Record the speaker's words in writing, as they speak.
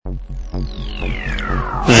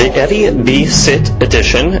The Eddie B. Sit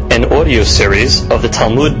edition and audio series of the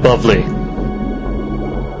Talmud Bavli.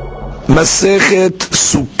 Masechet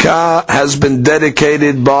Sukkah has been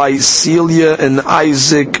dedicated by Celia and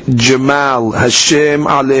Isaac Jamal. Hashem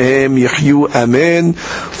Alehem Yehyu Amen.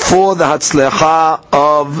 For the Hatzlecha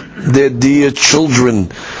of their dear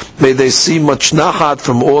children. May they see much nachat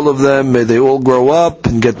from all of them. May they all grow up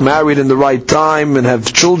and get married in the right time and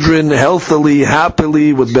have children healthily,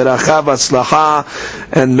 happily, with beracha v'atzlacha.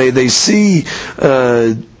 And may they see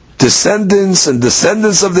descendants and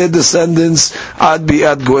descendants of their descendants. Ad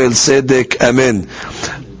bi'ad goel sedek. Amen.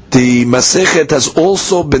 The Masechet has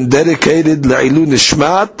also been dedicated La'ilu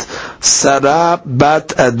Nishmat Sarah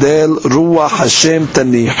Bat Adel Ruach Hashem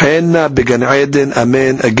Tanihena Began Eden.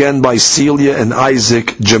 Amen. Again by Celia and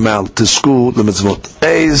Isaac Jamal. Tizku L'mitzvot.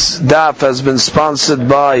 Today's daf has been sponsored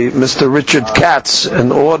by Mr. Richard Katz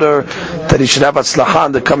in order that he should have Atzlacha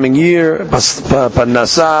in the coming year,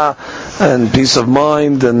 Parnasa and peace of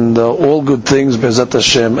mind and all good things. Be'ezat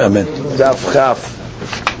Hashem. Amen. Daf Chaf.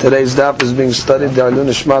 Today's daf is being studied. Da'alun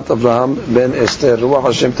Nishmat Avraham ben Esther. Ruach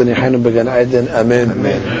Hashem Tanihenu Began Eden.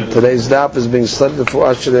 Amen. Today's daf is being studied for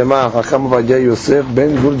Ashrema Chacham Avadia Yosef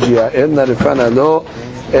ben Gurjia. Enna refana lo,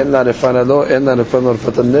 enna refana lo, enna refana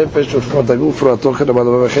rfat nefesh urfat aguf uratocher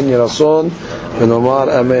abadavachin yerason v'nomar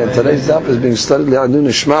Amen. Today's daf is being studied. Da'alun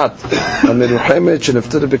Nishmat Amiruchemet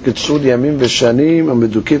shenefter bekitzur yamim v'shanim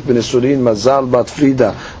amedukit b'nesurin Mazal bat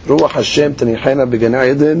Frida. Ruach Hashem Tanihena Began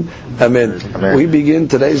Eden. Amen. We begin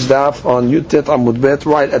today's daf on Yutet Amud Bet,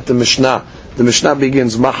 right at the Mishnah. The Mishnah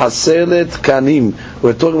begins Mahaselet Kanim.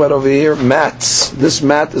 We're talking about over here mats. This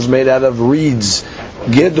mat is made out of reeds,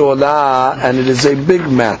 Gedola, and it is a big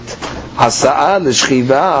mat. Asa'a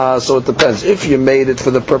l'shchiva, so it depends. If you made it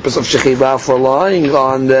for the purpose of shechiva, for lying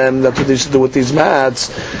on them, that's what they used to do with these mats.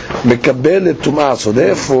 Mekabelet tum'ah, so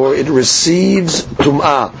therefore it receives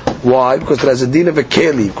tum'ah. Why? Because it has a din of a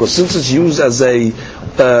keli. Because since it's used as a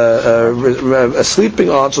sleeping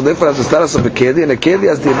on, so therefore it has the status of a keli, and a keli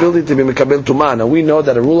has the ability to be mekabel tum'ah. Now we know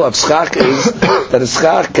that a rule of schach is that a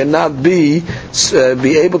schach cannot be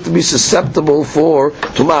able to be susceptible for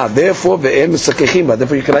tum'ah. Therefore, ve'en misakechimba.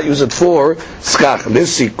 Therefore you cannot use it for schach.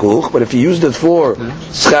 This sikuch, but if you used it for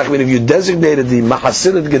schach, I mean if you designated the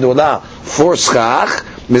mahasilet gedolah for schach,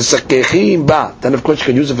 misakechim ba, then of course you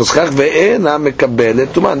can use it for schach. Ve'ena mekabelet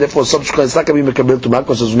tum'ah. Therefore, subsequently it's not going to be mekabel tum'ah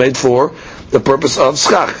because it was made for the purpose of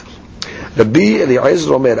schach. The B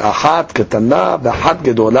Eliezer Omer ahat ketana v'ahat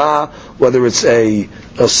gedolah, whether it's a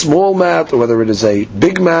small mat or whether it is a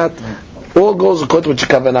big mat, all goes according to what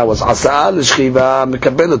your kavanah was. Asa'al l'shchiva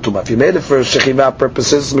mekabel tumah. If you made it for shechiva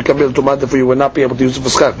purposes, mekabel tumah, therefore you will not be able to use it for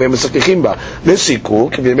schach. Ve'mesakechim ba.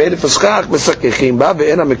 Nisikuk. If you made it for schach, mesakechim ba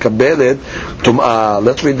ve'ena mekabelet tumah.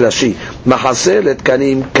 Let's read Rashi. Mahaselet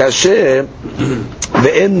kanim kasher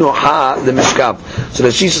ve'en noha lemishkav. So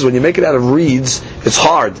Rashi says when you make it out of reeds, it's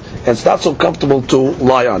hard and it's not so comfortable to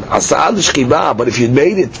lie on. Asa'al l'shchiva. But if you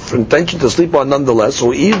made it for intention to sleep on nonetheless,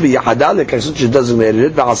 so even yahadalek, since you designated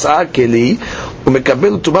it, ve'asa'al keli.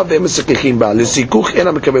 ומקבל טומאה והם מסככים בה לסיכוך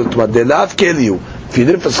אינה מקבל טומאה דלאו כליו. If you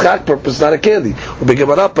did it for schach purpose, not a keli.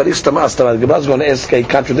 ובגמרא פריש תמה הסתמה. The Gemara is going to ask a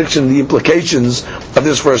contradiction in the implications of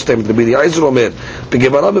this first statement. The Eliezer אומר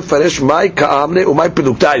בגמרא מפרש מאי כאמרי ומאי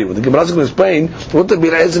פדוקתאיו. The Gemara is going to explain what the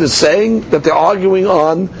Eliezer is saying, that they're arguing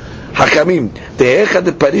on חכמים. דאחד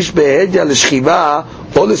פריש בהדיא לשכיבה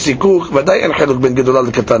או לסיכוך, ודאי אין חילוק בין גדולה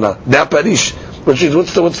לקטנה. זה הפריש. Which is,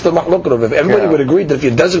 what's the machlok of it? Everybody would agree that if you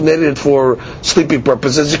designated it for sleeping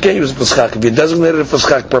purposes, you can't use it for schach. If you designated it for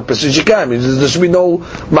schach purposes, you can. I mean, there should be no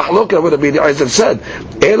machlok of what the Eliezer said.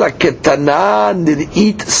 Ela ketana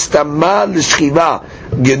nir'it stama l'shchiva,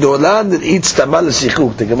 gedola nir'it stama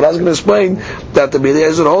l'sichuk. The Gemara is going to explain that the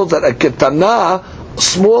Eliezer holds that a ketana,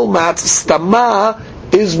 small mat, stama,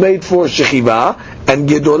 is made for shechiva, and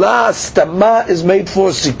gedolah stama is made for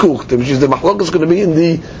sikuch, which is the machlok is going to be in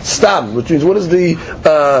the stam, which means what is the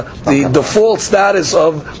default status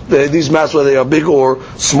of these mats, whether they are big or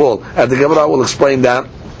small. And the Gemara will explain that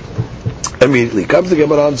immediately. Comes the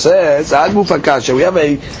Gemara and says, we have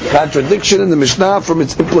a contradiction in the Mishnah from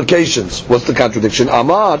its implications. What's the contradiction?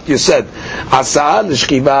 Amar, you said, Asa'al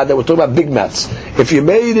l'shchiva, that we're talking about big mats. If you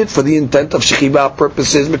made it for the intent of shechiva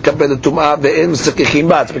purposes, mekabel tum'ah ve'en mesakechim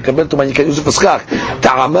ba, mekabel tum'ah, you can use it for schach.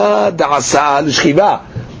 Ta'amad asa'al l'shchiva.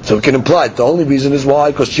 So So it can imply it. The only reason is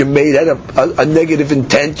why, because you made a negative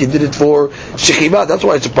intent, you did it for shechiva, that's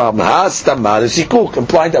why it's a problem. Ha-stama, the sikuk,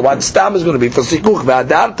 implying that what stam is going to be for sikuk.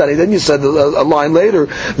 V'adartani, then you said a line later,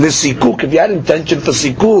 the sikuk, if you had intention for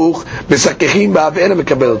sikuk, b'sakechim ba'av'ena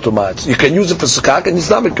mekabel tumat. You can use it for sikak, and it's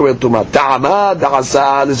not mekabel tumat. Ta'ama,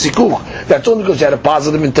 da'asa, the sikuk. That's only because you had a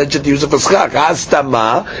positive intention to use it for sikak.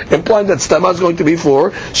 Ha-stama, implying that stama is going to be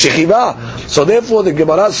for shechiva. So therefore, the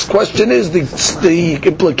Gemara's question is, the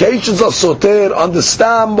implications of soter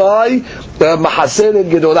understand by mahaser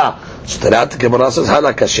and gedolah. So that the Gemara says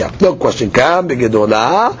halakashya. No question. Kam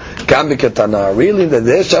begedolah, kam beketana. Really, the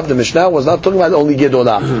Desha of the Mishnah was not talking about only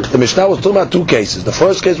gedolah. The Mishnah was talking about two cases. The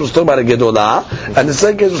first case was talking about a gedolah, and the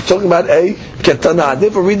second case was talking about a ketana.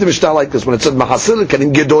 Therefore, read the Mishnah like this: when it said mahaser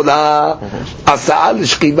kanim gedolah, asa'al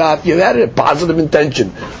shchiva. You had a positive intention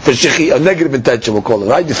for shechiva, a negative intention, we'll call it,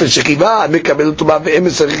 right? For shechiva, mikabel tuba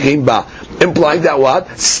ve'emes ba, implying that what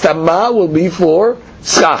stama will be for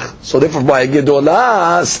Succah. So therefore, by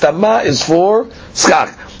gedolah, stama is for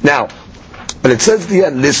Succah. Now, but it says the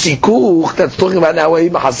lesikuch, that's talking about now a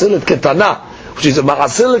mahasilat ketana, which is a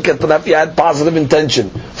mahasilat ketana if you had positive intention.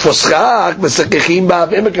 For Succah, mesakechim ba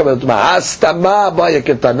v'emekabel tumah. Stama by a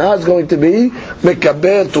ketana is going to be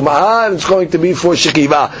mekabel tumah, and it's going to be for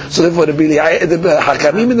shechiva. So therefore, the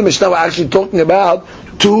Hakamim in the Mishnah were actually talking about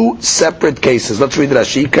two separate cases. Let's read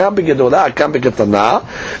Rashi. Kam begedolah, kam beketana.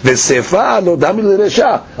 V'sefa lo dami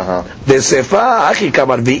l'resha. V'sefa achi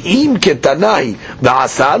kamar v'im ketanahi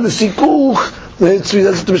v'asa l'sikuch. That's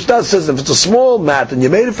what the Mishnah says. If it's a small mat and you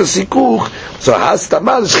made it for sikuch, so has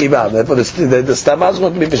stama l'shichiva. Therefore, the stama is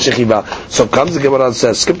going to be for shechiva. So comes the Gemara and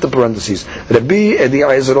says, skip the parentheses. Rabbi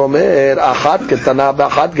Eliezer omer achat ketana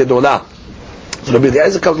v'achat gedolah. So Rabbi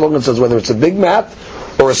Eliezer comes along and says whether it's a big mat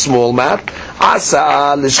or a small mat,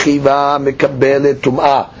 asa l'shchiva mekabel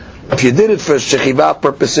tum'ah. If you did it for shechiva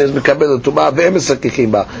purposes, mekabel tum'ah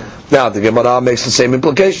ve'emesakichim ba. Now the Gemara makes the same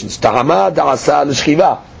implications. Ta'ama da'asa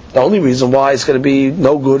l'shchiva. The only reason why it's going to be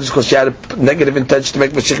no good is because you had a negative intention to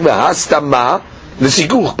make for shechiva. Hastama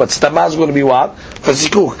l'sikuch, but stama is going to be what? For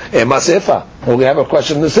sikuch. Masefa. And we have a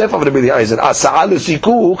question in the sefer of the Daily Gemara. Asa'a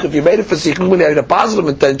l'sikuch, if you made it for sikuch when you had a positive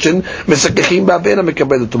intention, mesakechim ba'avena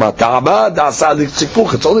mekabel tumah. Ta'ama da'asa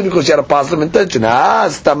l'sikuch. It's only because you had a positive intention.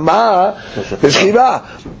 Stama l'shchiva.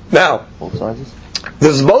 Now, both sizes?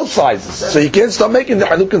 There's both sizes, so you can't start making the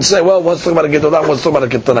haluk and say, well, one's talking about a gedolah, one's talking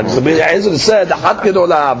about a ketana. Because the Eliezer said, hat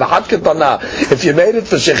gedolah, hat ketana. If you made it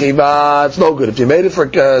for shechiva, it's no good. If you made it for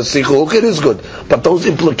sichuk, it is good. But those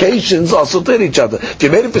implications also tell each other. If you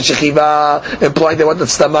made it for shechiva, implying that what the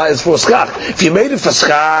stama is for schach. If you made it for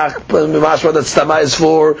schach, mashma that stama is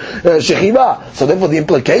for shechiva. So therefore, the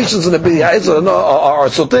implications in the Eliezer are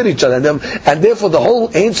soter each other, and therefore the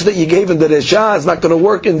whole answer that you gave in the Resha is not going to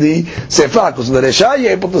work in the sefer, because in the Resha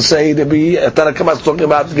you're able to say the Tanakama is talking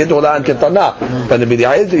about gedolah and ketana, but the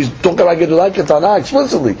Eliezer is talking about gedolah and ketana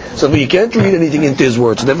explicitly. So you can't read anything into his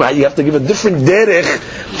words. So therefore, you have to give a different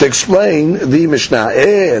derech to explain the Mishnah.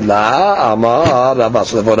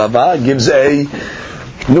 So therefore, Rava gives a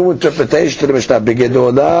new interpretation to the Mishnah.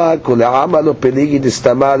 Begedolah kula'ama lo peligi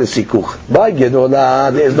d'stama l'sikuch. By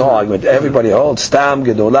gedolah, there is no argument. Everybody holds stam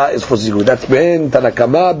gedolah is for sikuch. That's ben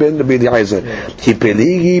Tanakama ben the Eliezer. He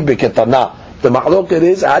peligi beketana. The ma'loket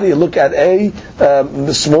is, how do you look at a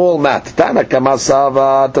small mat? Tanakama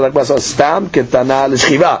sava, Tanakama sava, stam ketana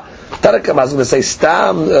l'shchiva. Tanakama is going to say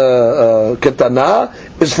stam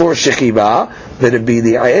ketana is for shechiva. Then it be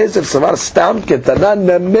the Eliezer savar stam ketana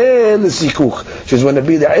nameh l'sikuch. She's when it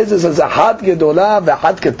be the Eliezer says a hat gedolah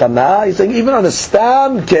v'hat ketana. He's saying even on a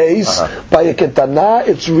stam case by a ketana,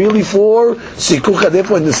 it's really for sikuch.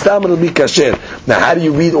 Therefore, in the stam it'll be kasher. Now, how do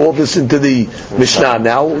you read all this into the Mishnah?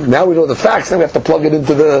 Now we know the facts. Now we have to plug it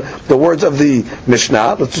into the words of the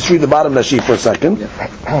Mishnah. Let's just read the bottom Rashi for a second.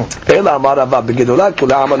 Ela amar Rava begedolah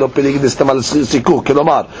kula ama lo peligi d'stama l'sikuch.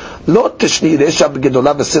 Kelomar lo tishni resha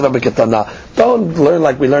begedolah v'siva beketana. Don't learn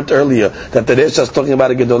like we learned earlier that the Resha is talking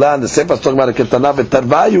about a gedolah and the Sefer is talking about a ketana.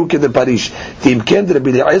 V'tarvayu kedeparish. Timken the Rabbi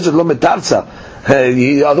Eliezer lo metarza.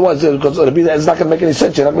 Otherwise, because Rabbi Eliezer is not going to make any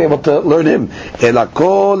sense. You're not going to be able to learn him.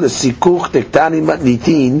 Elakol l'sikuch tektani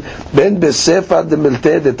matnitin ben besefer de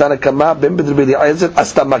milte de Tanakama ben Rabbi Eliezer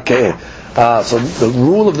astamakeh. So the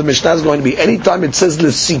rule of the Mishnah is going to be anytime it says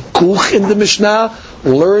l'sikuch in the Mishnah,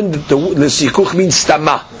 learn that the l'sikuch means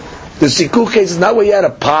stama. The sikuch case is not where you had a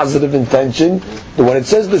positive intention. When it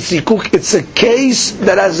says the sikuch, it's a case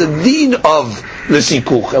that has a deen of the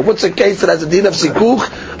sikuch. And what's a case that has a deen of sikuch?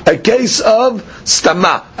 A case of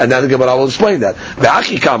stama. And now the Gemara will explain that.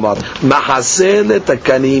 V'achi kamar mahaseh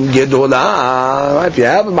letakanim gedolah. If you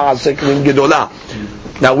have a mahaseh kanim gedolah,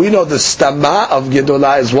 Now we know the stama of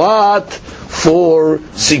gedola is what? For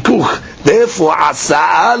sikuch. Therefore,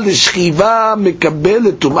 asa'ah l'shchiva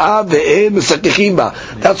mekabel tum'ah ve'en mesakechim ba.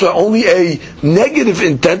 That's why only a negative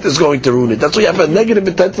intent is going to ruin it. That's why you have a negative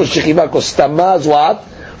intent for shchiva, because stama is what?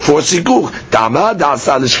 For sikuch. Tama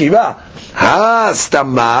da'asa'ah l'shchiva. Ha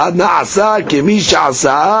stama na'asa kemi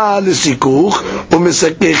sha'asa'ah l'sikuch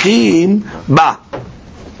u'mesakechim ba.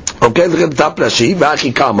 Okay, look at the top Rashi.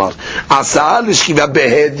 V'achi kamar. Asa'ah l'shchiva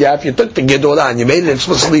behedya. If you took the gedolah and you made it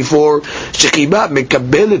explicitly for shchiva,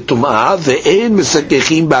 mekabel tum'ah ve'en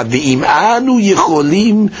mesakechim ba ve'im anu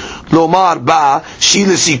yicholim lomar ba shi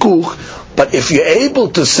l'sikuch. But if you're able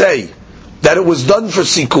to say that it was done for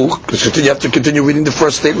sikuch, because you have to continue reading the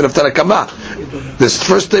first statement of Tanakama. This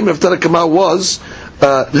first statement of Tanakama was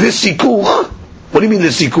l'sikuch. What do you mean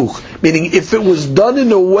l'sikuch? Meaning, if it was done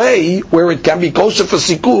in a way where it can be kosher for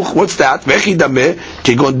sikuch, what's that? V'echidameh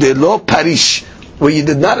kegon delo parish, where you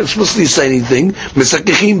did not explicitly say anything.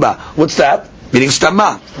 Mesakechim ba. What's that? Meaning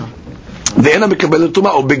stama. ואין המקבל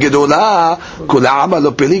לטומאה, או בגדולה, כל העם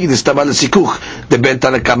לא פליגי, דסתמה לסיכוך. דבין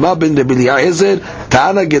תנא בין רבי אליעזר,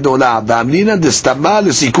 תנא גדולה, ואמרינן דסתמה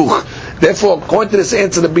לסיכוך. Therefore, according to this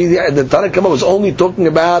answer, the Tanna Kama was only talking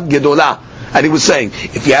about gedola. And he was saying,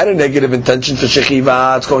 if you had a negative intention for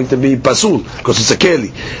shechiva, it's going to be pasul, because it's a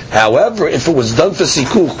keli. However, if it was done for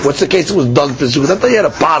sikuch, what's the case? It was done for sikuch. Not that you had a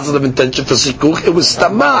positive intention for sikuch, it was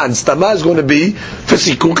stama, and stama is going to be for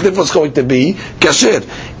sikuch, therefore it's going to be kasher.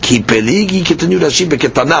 Ki peligi ketanu rashi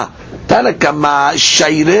beketana. Tanna Kama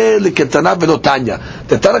shaire leketana velo tanya.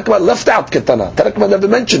 The Tanna Kama left out ketana. Tanna Kama never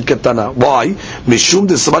mentioned ketana. Why? Mishum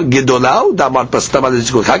de samar gedola, damar pastama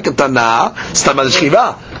l'sikuch. Ha ketana, stama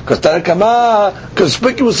l'shchiva. Because Tanna Kama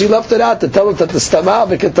conspicuously left it out to tell us that the stama of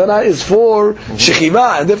the ketana is for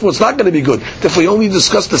shechiva, and therefore it's not going to be good. Therefore, you only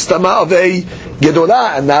discuss the stama of a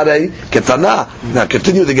gedola and not a ketana. Now,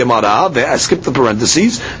 continue the Gemara. I skipped the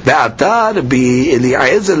parentheses. Ve'atar bi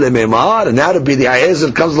Eliezer lememar, and now Rabbi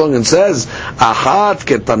Eliezer comes along and says, "Achat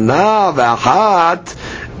ketana ve'achat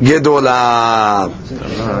gedola."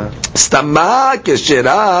 Stama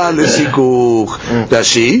keshera lesikuch.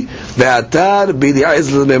 Rashi ve'atar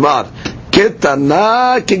b'Eliezer lememar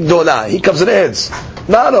ketana kegdola. He comes and adds,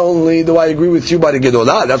 not only do I agree with you by the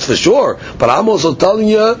gedola, that's for sure, but I'm also telling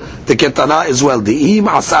you the ketana as well. Di'im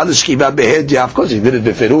asal shchiva behedya. Of course, he did it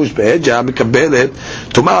beferush behedya mekabelet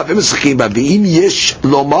tumah v'meschiva. Di'im yesh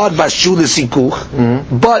lomar bashu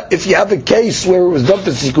lesikuch. But if you have a case where it was done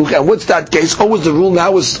for sikuch, and what's that case? Always the rule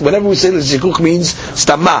now is whenever we say lesikuch means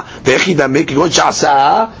stama. Ve'echidameh kegon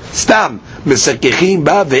sha'asa stam. Mesakechim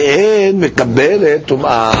ba ve'en mekabelet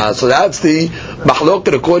tumah. So that's the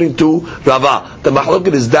mahloket according to Rava. The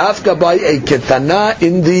mahloket is dafka by a ketana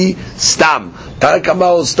in the stam. Tanna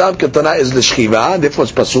Kama stam ketana is l'shchiva, therefore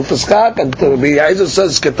it's pasul for schak, and Rabbi Eliezer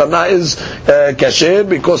says ketana is kasher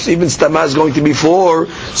because even stama is going to be for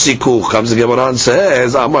sikuch. Comes the Gemara and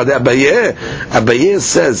says, Amar de Abaye. Abaye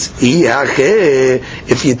says,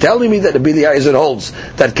 if you're telling me that Rabbi Eliezer holds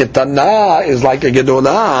that ketana is like a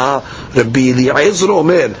gedola, Rabbi Eliezer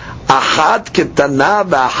omer, achat ketana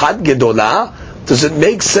v'achat gedola. Does it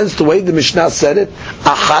make sense the way the Mishnah said it?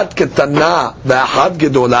 Achat ketana v'achat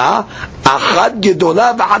gedola, achat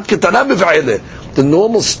gedola v'achat ketana b'fa'ile. The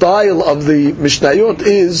normal style of the Mishnayot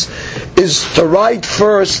is to write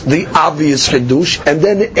first the obvious hidush and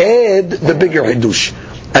then add the bigger hidush.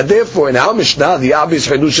 And therefore, in our Mishnah, the obvious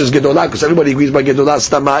Hidush is Gedolah, because everybody agrees by Gedolah,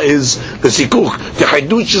 Stama is the Sikuch. The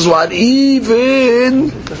Hidush is what?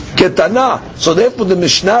 Even Ketana. So therefore, the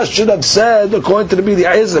Mishnah should have said, according to the Bili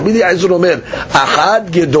Aizer Omer, Achad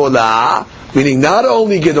Gedolah, meaning not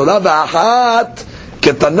only Gedolah, but Achad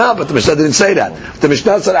Ketana, but the Mishnah didn't say that. The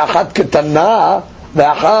Mishnah said Achad Ketana,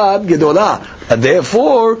 Achad Gedolah. And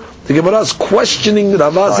therefore, the Gemara is questioning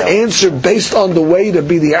Rava's answer based on the way the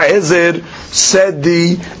Bili Aizer said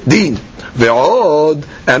the din. Ve'od,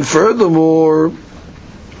 and furthermore,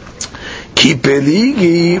 ki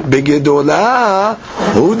peligi begedola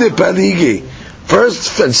hu de peligi.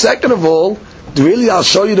 First and second of all, really I'll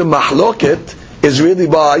show you the mahloket is really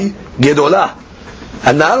by gedola.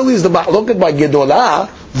 And not only is the mahloket by gedola,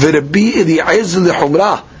 ve'Rabbi Eliezer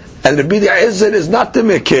lehumrah. And Rabbi Eliezer is not the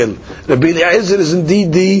Mekil. Rabbi Eliezer is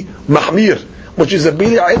indeed the Mahmir, which is Rabbi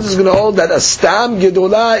Eliezer is going to hold that a Stam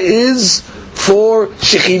Gedolah is for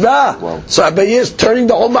Shechiva. Wow. So Abaye is turning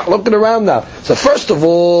the whole Mahloket around now. So first of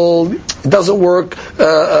all, it doesn't work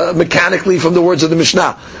mechanically from the words of the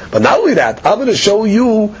Mishnah. But not only that, I'm going to show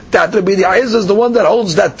you that Rabbi Eliezer is the one that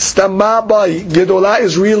holds that Stama by Gedolah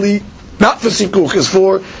is really not for Sikuch, is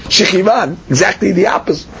for Shechivan. Exactly the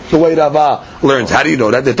opposite. The way Rava learns. How do you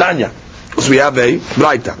know that? The Tanya. Because we have a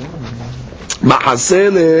Braita.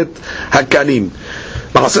 Mahaselet hakanim.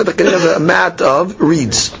 Mahaselet hakanim is a mat of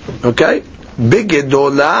reeds. Okay?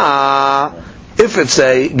 Bigedola, if it's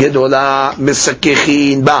a gedola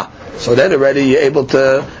misakechin ba, so then already you're able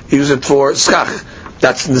to use it for skach.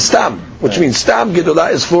 That's the stam, which means stam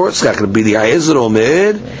gedola is for skach. Rabbi Eliezer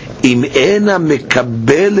omer, im ena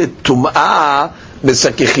mekabelet tum'ah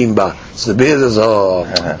misakechin ba. So the Rabbi says,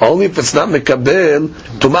 only if it's not mekabel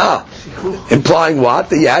tum'ah. Implying what?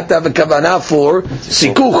 That you have to have a kavanah for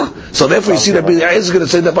sikuch. So therefore you see that Rabbi Eliezer is going to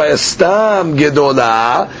say that by a stam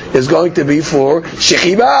gedola is going to be for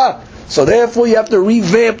shechiba. So therefore you have to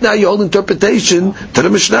revamp now your whole interpretation to the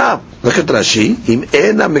Mishnah. Look at Rashi. Im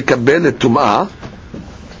ena mekabelet tum'ah.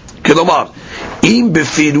 Kelomar. Im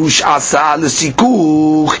befirush asa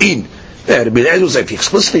l'sikuch in. Rabbi Eliezer said, if he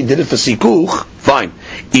explicitly did it for sikuch, fine.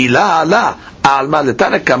 Ila ala alma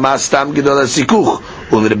letana kama stam gedola sikuch.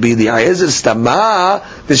 Rabbi Eliezer stama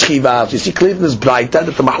l'shchiva. You see clearly in this braita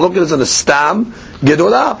that the mahloket is on a stam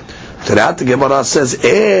gedola. To that the Gemara says,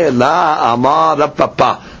 la amar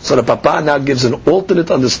papa. So the papa now gives an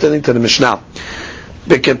alternate understanding to the Mishnah.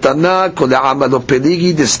 Beketana kol amalo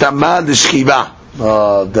peligi de stama l'shchiva.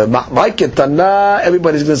 The Ketana,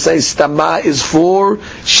 everybody's going to say stama is for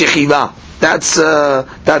shechiva. That's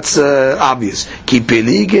obvious. Ki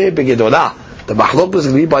pelige begedola. The mahlok is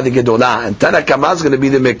going to be by the gedola, and Tanakama is going to be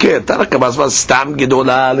the mekir. Tanakama was stam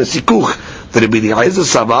gedola lesikuch. The Rabbi Eliezer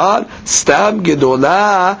savar stam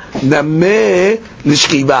gedola name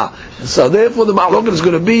lishchiva. So therefore, the mahlok is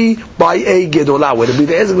going to be by a gedola. Where the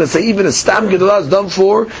Rabbi Eliezer is going to say even a stam gedola is done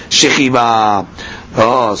for shechiva.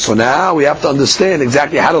 So now we have to understand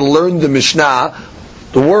exactly how to learn the Mishnah,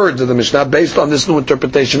 the words of the Mishnah, based on this new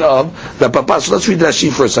interpretation of the Papa. So let's read Rashi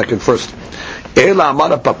for a second first. Ela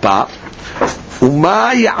amara Papa,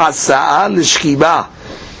 umay asaa l'shchiva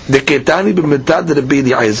deketani b'metad Rabbi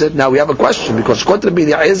Eliezer. Now we have a question, because according to Rabbi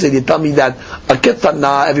Eliezer, you tell me that a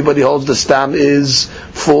ketana, everybody holds the stam is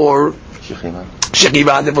for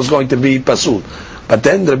shechiva, and it was going to be pasul. But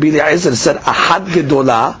then Rabbi Eliezer said ahad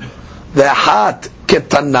gedola, the ahad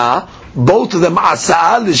ketana, both of them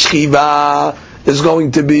asa'al l'shchiva is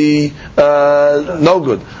going to be no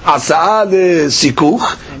good. Asa'al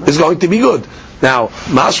l'sikuch is going to be good. Now,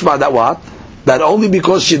 mashma that what? That only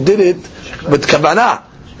because she did it with kavanah.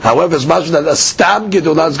 However, it's mashma that a stam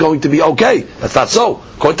gedolah is going to be okay. That's not so.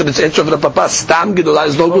 According to this answer of the Papa, stam gedolah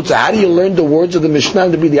is no good. So how do you learn the words of the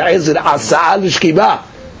Mishnah to be the ayazir asa'al l'shchiva?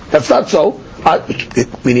 That's not so.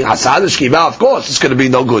 Meaning asal shkiva, of course it's going to be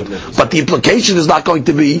no good, but the implication is not going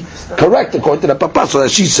to be correct according to the Papa. So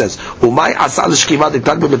as she says, umay asal shkiva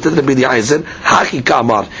dektan b'metet Rabbi Eliezer haki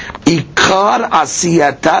kamar ikar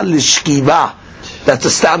asiyata l'shkiva. That's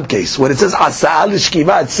a stam case. When it says asal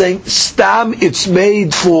l'shkiva, it's saying stam, it's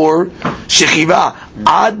made for shechiva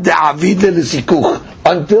ad da'avid l'sikuch,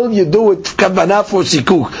 until you do it kavanah for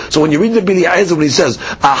sikuch. So when you read the Rabbi Eliezer, when he says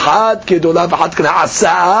ahad kedolah v'ahad kana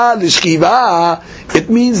asal l'shkiva, it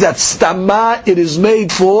means that stama, it is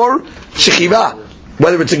made for shechiva,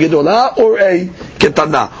 whether it's a gedolah or a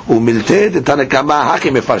ketana. Umilte de Tanakama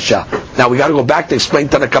haki mefarsha. Now we got to go back to explain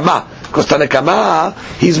Tanakama, because Tanakama,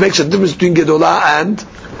 he makes a difference between gedolah and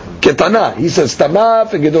ketana. He says stama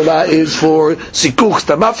for gedolah is for sikuch,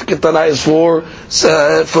 stama for ketana is for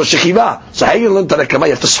shechiva. So how you learn Tanakama?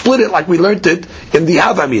 You have to split it like we learned it in the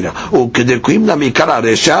Havamina. Ukedekim na mikara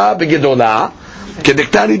resha begedolah,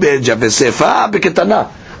 kedektani beja vesefa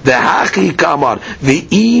beketana. The haki kamar the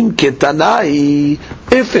im ketanai.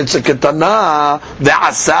 If it's a ketana, the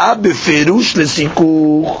asa befirush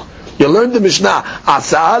lesikuch. You learn the Mishnah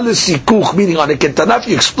asa lesikuch, meaning on a ketana, if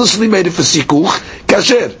you explicitly made it for sikuch,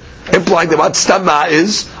 kasher, implying that what stama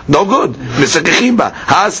is no good. Misakechimba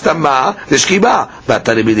ha stama leshkiba. But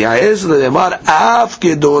Rabbi Eliezer lemar af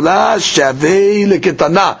gedola shavei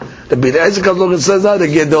leketana. Rabbi Eliezer comes along and says that the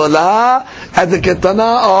gedola and the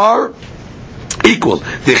ketana are equal.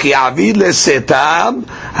 V'chi'avid lesetam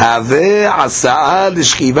have asa'ah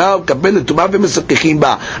l'shkiva u'kabel l'tumah v'mesakechim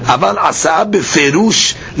ba. Aval asa'ah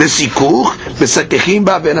beferush l'sikuch v'mesakechim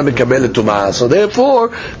ba v'ena mekabel l'tumah. So therefore,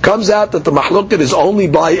 comes out that the mahloket is only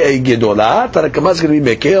by a gedolah. Tanakama is going to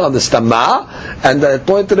be mekeh on the stama, and the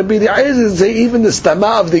point to the Rabbi Eliezer is say even the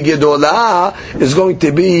stama of the gedolah is going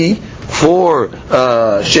to be for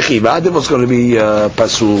shechiva, it was going to be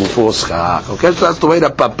pasul for schach. Okay, so that's the way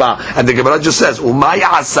that Papa, and the Gemara just says umay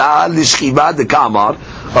asa lishkiva de kamar.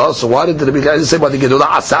 So why did the Rabbi Eliezer say about the gedolah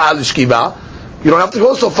asa lishkiva? You don't have to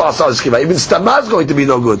go so far asa lishkiva. Even stama is going to be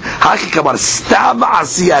no good. Haki kamar stam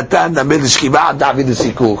asiyatan namel lishkiva david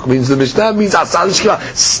sikuch, means the Mishnah means asa lishkiva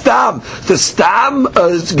stam. The stam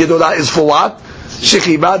gedolah is for what?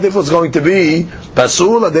 shechiva, therefore it's going to be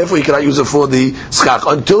pasul, and therefore you cannot use it for the schach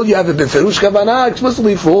until you have it beferush kavanah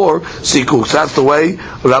explicitly for sikuk. So that's the way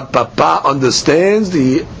Rav Papa understands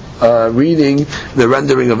the reading, the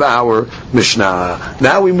rendering of our Mishnah.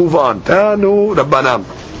 Now we move on. Tanu Rabbanam.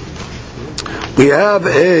 We have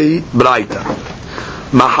a Braita.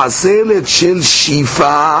 Mahaselet shel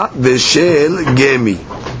shifa v'shel gemi.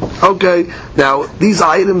 Okay, now these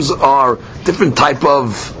items are different type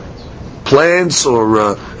of plants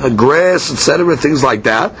or grass, etc., things like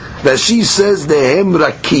that. That she says dehem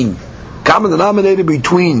rakim. Common denominator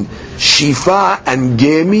between shifa and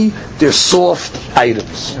gemi, they're soft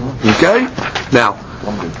items. Okay? Now,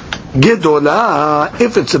 gedola,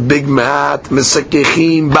 if it's a big mat,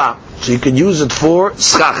 mesakechim ba. So you can use it for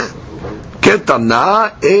schach.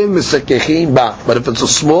 Ketana, mesakechim ba. But if it's a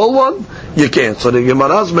small one, you can't. So the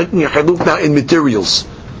Gemara is making a haluk now in materials.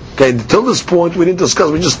 Okay, until this point we just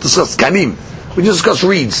discussed kanim. We just discussed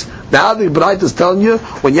reeds. Now the Braita is telling you,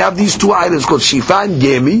 when you have these two items called shifa and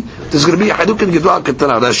gemi, there's going to be a haluk in gedol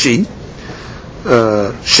ketana. Rashi,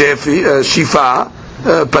 shifa,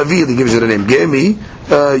 pavil, he gives you the name. Gemi,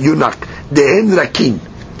 yunak. Dehen rakin.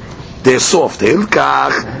 They're soft.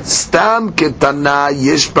 Hilkach, stam ketana,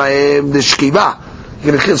 yesh bahem l'shkiva.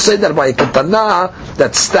 You can say that by a ketana,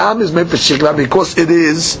 that stam is made for shkiva because it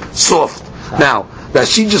is soft. Now,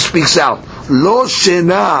 Rashi just speaks out. Lo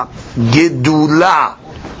shena gedula.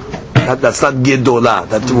 That's not gedola.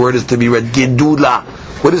 That word is to be read gedula.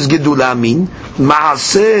 What does gedula mean?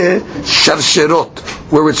 Maaseh sharsherot,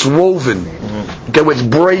 where it's woven. Okay, where it's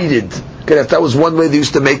braided. Okay, if that was one way they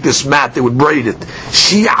used to make this mat, they would braid it.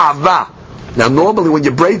 Shi'ava. Now normally when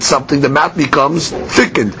you braid something, the mat becomes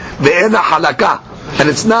thickened. Ve'ena halaka. And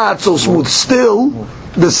it's not so smooth. Still,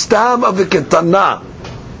 the stam of the ketana,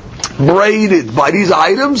 braided by these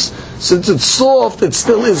items, since it's soft, it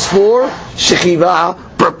still is for shechiva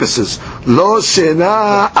purposes. Lo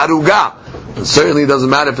shena aruga. It certainly doesn't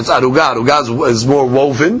matter if it's aruga. Aruga is more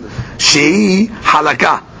woven. Shei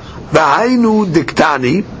halaka. V'hainu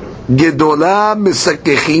diktani gedola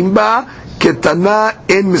misakechim ba ketana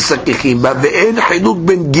en misakechim ba ve'en hiluk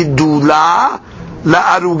ben gedula la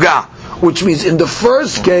aruga. Which means in the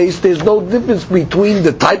first case, there's no difference between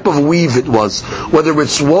the type of weave it was. Whether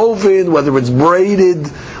it's woven, whether it's braided.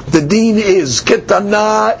 The deen is,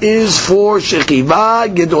 ketana is for shechiva,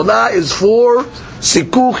 gedola is for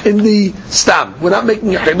sikuch in the stam. We're not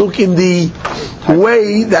making a haluk in the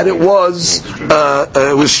way that it was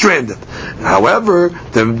stranded. However,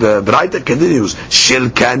 the Braita continues, shel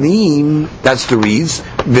kanim, that's the reeds,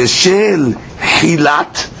 v'shel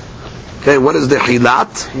hilat. Okay, what is the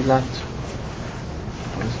hilat? Hilat.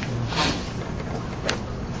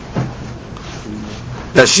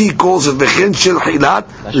 That she calls it v'chen shel hilat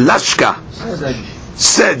lashka,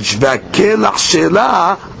 sedge v'kelach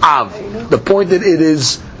shela av. The point that it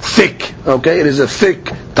is thick. Okay, it is a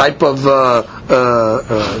thick type of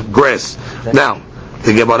grass. Now,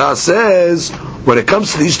 the Gemara says when it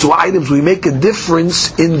comes to these two items, we make a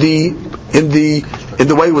difference in the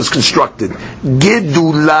way it was constructed.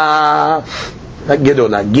 Gedula. Not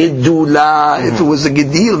gedula. Gedula. If it was a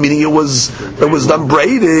gedil, meaning it was done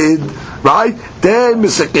braided, right? Then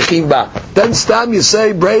misakechim ba. Then stam you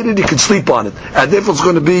say braided, you can sleep on it, and therefore it's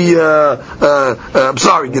going to be. I'm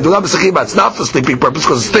sorry, gedula misakechim ba. It's not for sleeping purpose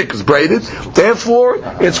because it's thick, it's braided. Therefore,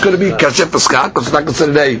 it's going to be kasher for schach because it's not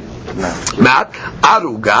considered a mat.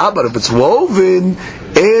 Aruga, but if it's woven,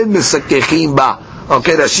 en misakechim ba.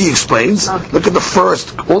 Okay, that she explains. Look at the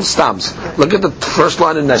first, all stams. Look at the first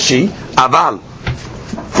line in Nashi. Aval.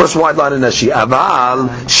 First wide line in Nashi. Aval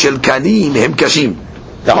shel kanim hem kashim.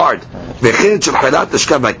 The hard. V'chen shel chilat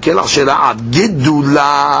teshkav v'kelach shel ha'av.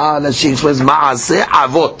 Gedula. That she explains. Ma'aseh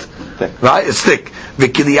avot. Right? It's thick.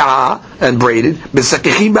 V'kiliyah and braided.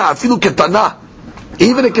 B'sakechim ba'afilu ketana.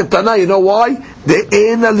 Even a ketana, you know why?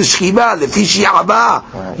 The ena l'shchiva, lefi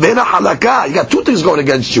shi'aba, ve'ena halaka. You got two things going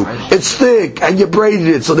against you. It's thick, and you braided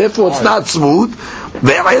it, so therefore it's not smooth.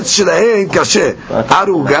 Ve'etz shelahen kashe.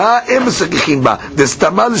 Aruga, em mesakechim ba.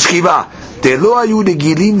 Destama l'shchiva. Te'lo ayu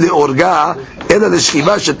negilim le'orga, ena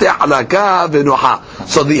l'shchiva sheteh halaka ve'noha.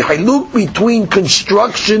 So the haluk between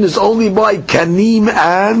construction is only by kanim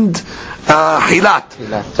and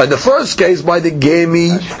hilat. By the first case, by the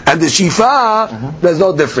gemi and the shifa, there's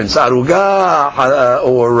no difference. Aruga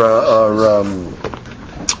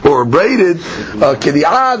or braided.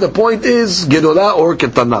 The point is gedola or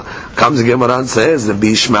ketana. Comes the Gemara and says the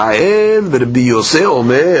Bishmael, the Yosef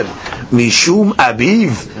Omer Mishum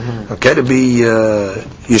Abiv. Okay, to be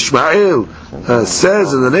Yishmael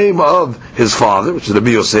says in the name of his father, which is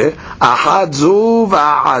the Yosef, Ahadzu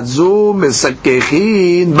v'ahadzu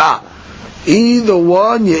mesakechin ba. Either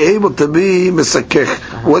one, you're able to be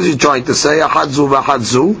Mesakech. What is he trying to say? Ahadzu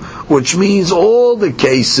v'ahadzu, which means all the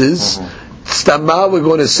cases, Stama we're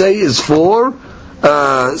going to say is for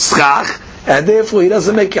Succah, and therefore he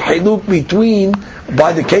doesn't make a hiluk between,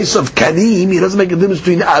 by the case of Kanim, he doesn't make a difference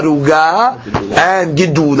between Aruga and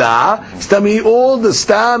Gidula. All the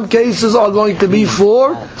Stam cases are going to be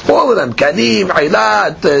for all of them. Kanim,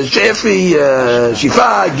 Ilat, Shefi,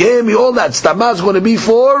 Shifa, Gemi, all that. Stama is going to be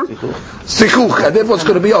for Sichuch, and therefore it's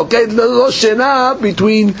going to be okay. No shena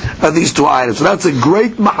between these two items. So that's a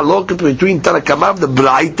great mahloket between Tanakamav, the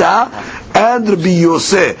Braita, and Rabbi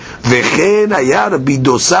Yosef. V'chen haya Rabbi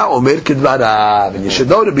Dosa omer kedvarav. And you should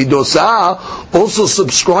know Rabbi Dosa also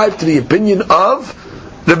subscribed to the opinion of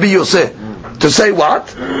Rabbi Yosef. To say what?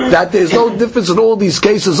 That there's no difference in all these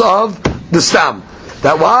cases of the Stam.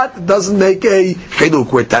 That what? Doesn't make a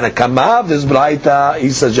chiluk. Where Tanakamav, this Braita,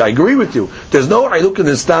 he says, I agree with you. There's no chiluk in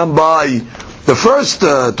the Stam by the first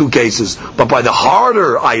two cases, but by the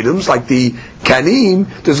harder items, like the Kanim,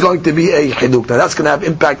 there's going to be a chiluk. Now that's going to have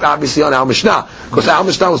impact, obviously, on our Mishnah. Because our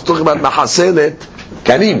Mishnah was talking about Mahaselet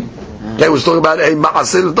Kanim. Okay, it was talking about a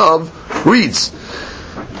Mahaselet of reeds.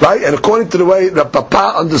 Right? And according to the way that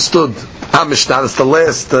Papa understood our Mishnah, that's the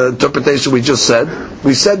last interpretation we just said.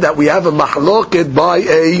 We said that we have a mahloket by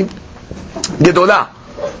a Gedolah.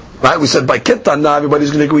 Right? We said by Ketana,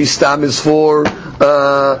 everybody's going to agree Stam is for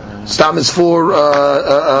Stam is for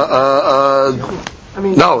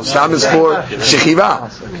Shechiva.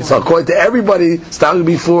 So according to everybody, Stam will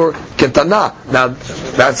be for Ketana. Now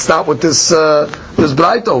that's not what this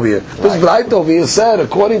Braita over here. This Braita over here said,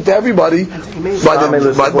 according to everybody,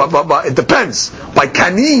 it depends. By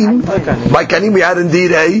Kanim we had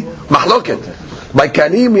indeed a mahloket. By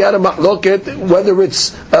Kanim we had a mahloket whether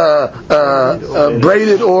it's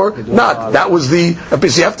braided or not. That was the.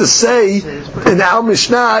 Because you have to say in our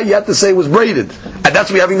Mishnah, you have to say it was braided, and that's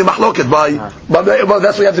what we're having the mahloket by.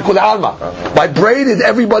 That's what we have to call the alma. By braided,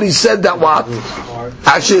 everybody said that what?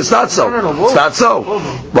 Actually, it's not so. It's not so.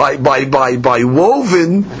 By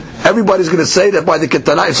woven, everybody's going to say that by the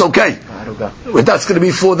ketana it's okay. But that's going to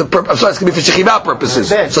be for the purpose. So that's going to be for shechiva purposes.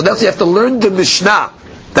 So that's you have to learn the Mishnah.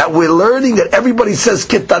 That we're learning that everybody says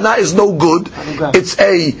ketana is no good. It's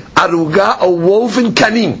a aruga, a woven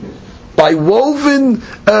kanim. By woven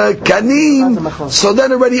kanim, so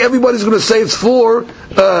then already everybody's going to say it's for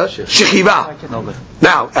shechiva.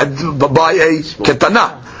 Now, by a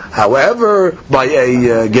ketana. However, by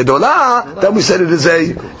a gedolah, then we said it is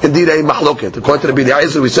indeed a mahloket. According to Rabbi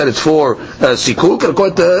Eliezer, we said it's for sikuk.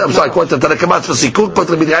 According to Tanakamav, it's for sikuk.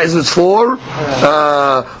 According to Rabbi Eliezer, it's for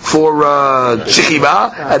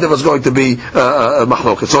shechiva, and it was going to be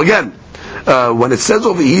mahloket. So again, when it says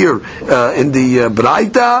over here in the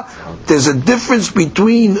Braita, there's a difference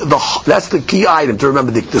between that's the key item to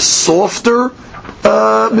remember, the softer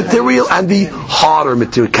material and the harder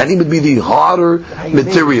material. Kanim would be the harder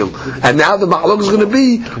material. And now the ma'alok is going to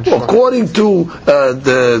be according to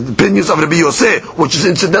the opinions of Rabbi Yosef, which is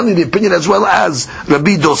incidentally the opinion as well as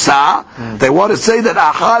Rabbi Dosa. They want to say that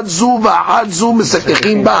ahadzu v'ahadzu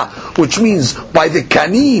misakechim ba, which means by the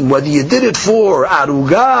kanim, whether you did it for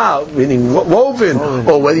aruga, meaning woven,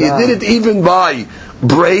 or whether you did it even by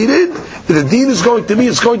braided, the deen is going to be,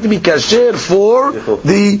 it's going to be kasher for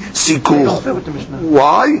the sikuch.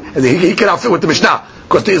 Why? And he cannot fit with the Mishnah,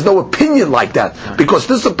 because there is no opinion like that. Because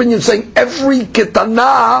this opinion is saying every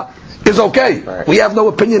ketana is okay. We have no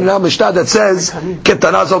opinion in our Mishnah that says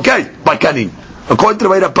ketana is okay by kanim. According to the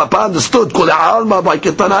way that Papa understood, kol alma by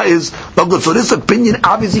ketana is not good. So this opinion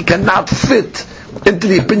obviously cannot fit into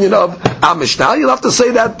the opinion of our Mishnah. You'll have to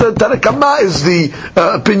say that Tanakama is the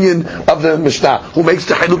opinion of the Mishnah, who makes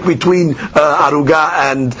the haluk between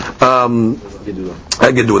Aruga and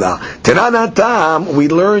Gedula. Terana Tam, we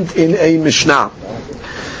learned in a Mishnah.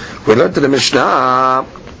 We learned in the Mishnah,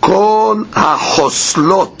 Kol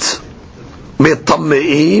ha-hoslot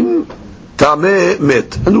metameim tameh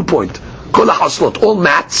met. A new point. Kol ha-hoslot, all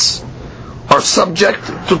mats are subject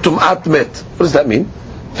to tum'at met. What does that mean?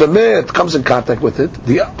 The met comes in contact with it,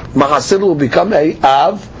 the mahasil will become a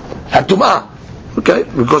av hatumah. Okay,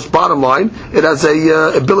 because bottom line, it has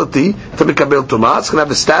a ability to mikabel tumah. It's going to have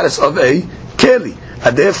the status of a keli,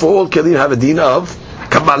 and therefore all kelim have a din of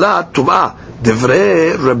kabbalah tumah.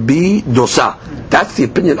 Devrei Rabbi Dosa. That's the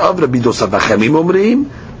opinion of Rabbi Dosa. V'chemim omrim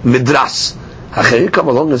midras. Hachemim come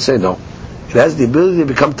along and say no. It has the ability to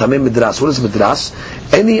become tameh midras. What is midras?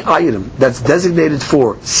 Any item that's designated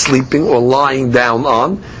for sleeping or lying down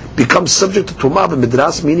on becomes subject to tumah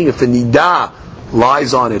b'midras, meaning if the nidah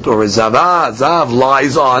lies on it, or a zav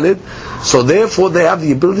lies on it, so therefore they have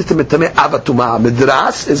the ability to metameh avatuma.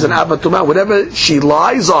 Midras is an avatuma. Whatever she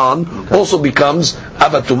lies on also becomes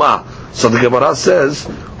avatuma. So the Gemara says,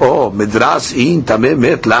 midras in tameh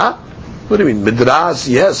met la. What do you mean? Midras,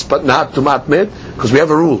 yes, but not tumat met? Because we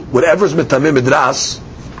have a rule. Whatever is metameh midras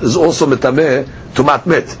is also metameh tumat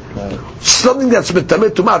met. Something that's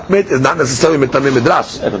metameh tumat met is not necessarily metameh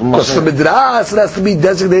midras. Because for midras, it has to be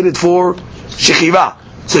designated for shechiva.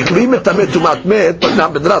 So it can be metameh tumat met, but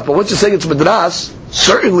not midras. But once you're saying it's midras,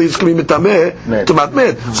 certainly it's going to be metameh tumat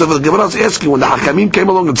met. So the Gemara is asking, when the Hakamim came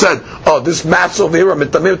along and said, this mats over here are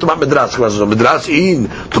metameh tumat midras. Midras in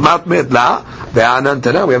tumat met la.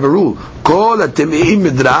 Ve'anantana, we have a rule. Kol atemeim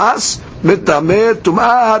midras metameh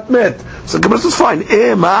tumat met. So the Gemara says, fine.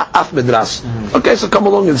 Ema af midras. Okay, so come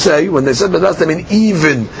along and say, when they said midras, they mean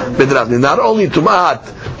even midras. Not only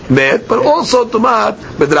tumat met, but also tumat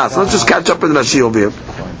midras. Let's just catch up with Rashi over here.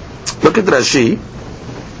 Look at Rashi.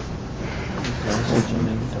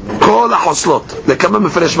 Kol ha-hoslot. They come in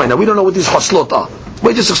fresh mind. Now we don't know what these hoslot are.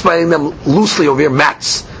 We're just explaining them loosely over here,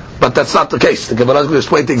 mats. But that's not the case. The Gemara is going to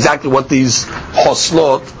explain exactly what these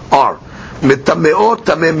hoslot are. Mitameot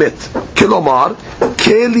tamemet. Kilomar,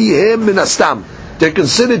 kelihem minastam. They're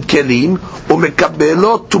considered kelim,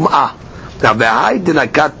 umekabelot tum'ah. Now, v'hai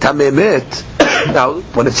dinakat tamemet. Now,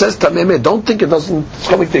 when it says tamemet, don't think it's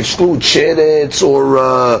coming to exclude sheretz or,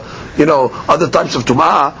 other types of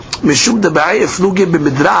tum'ah. Mishum deba'ai eflugim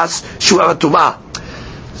b'midras shu'ah tum'ah.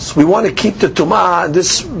 So we want to keep the tum'ah,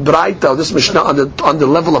 this braita, this mishnah, on the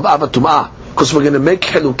level of ava tum'ah, because we're going to make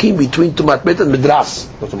halukim between tumat met and midras,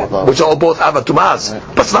 which are all both ava tum'ahs.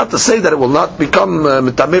 But it's not to say that it will not become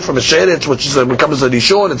mitameh from a sheretz, which becomes a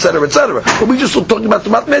rishon, etc., etc. But we just talking about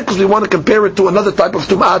tumat met because we want to compare it to another type of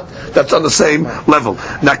tumat that's on the same level.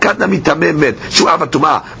 Nakatna mitameh met shu ava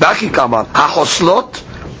tum'ah. V'achi kamar hachoslot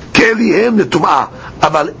kelihem letum'ah,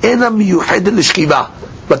 aval ena miyuched l'shkiva.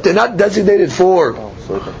 But they're not designated for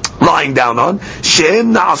lying down on.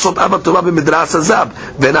 She'em na'asot avatuma b'midras hazav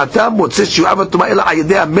v'natam motzeh shu avatuma ela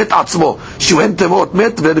ayedei met atzmo shuhen tevot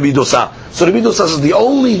met v'rebidosa. So the rebidosa is the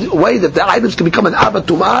only way that the items can become an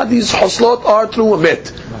avatuma. These hoslot are through a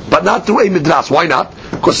met, but not through a midras. Why not?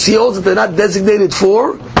 Because he holds that they're not designated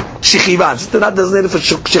for shechiva. Since they're not designated for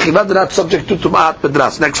shechiva, they're not subject to tumat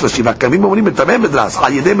midras. Next for shiva. Kamim omerim metameh midras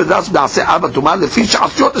ayedei midras b'naseh avatuma lefi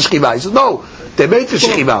she'asiyot shechiva. He says no. They made the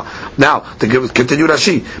shechiva. Now, to continue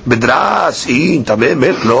Rashi, Midras, in, tameh,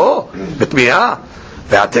 met, lo, betmiah,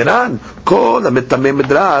 ve'ateran, kol, tameh,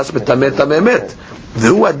 midras, tameh, tameh, met.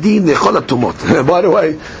 V'hu adin lechol hatumot. By the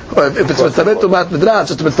way, if it's metameh tumat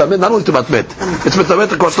midras, it's metameh, not only tumat met, it's metameh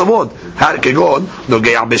across the board. Kegon,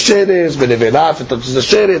 nogea b'sheretz, b'nevelaf, it touches the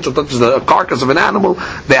sheretz, it touches the carcass of an animal,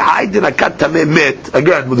 ve'hai din akat tameh met.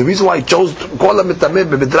 Again, the reason why I chose to call them metameh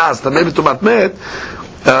b'midras, tameh tumat met,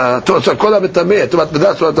 again,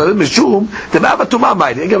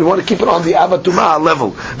 we want to keep it on the avatuma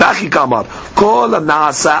level.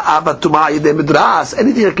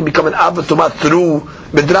 Anything that can become an avatuma through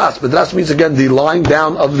midras. Midras means again the lying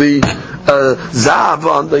down of the zav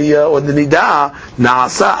on the or the nida.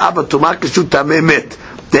 Naasa avatuma kishu tamemet.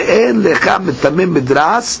 De'en lecha metamem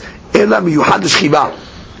midras ela miyuhad shchiva.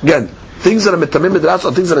 Again, things that are metamem midras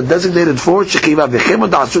are things that are designated for shchiva. V'chem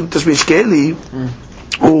odasuk tashmish keli.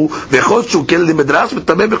 וכל שהוא כלי למדרס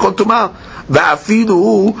מטמא בכל טומאה ואפילו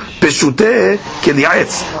הוא פשוטה כלי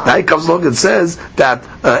עץ. Now he comes along and says that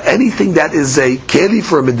anything that is a keli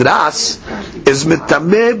for a midras is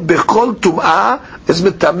מטמא בכל טומאה, is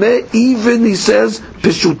מטמא even, he says,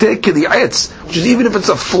 פשוטה כלי עץ, which is even if it's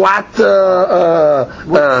a flat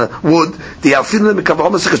wood. דאפילו למקברו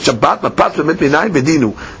מסכת שבת מפת באמת ביניים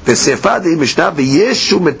ודינו וספר די משנה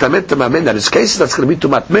וישו מטמא תמאמן. That is cases that's going to be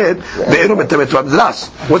טומאת מת ואינו מטמא טומאת מדרס.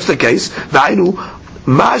 What's the case? והיינו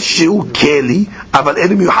משהו כלי אבל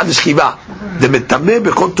אינו מיוחד לשכיבה, דמטמא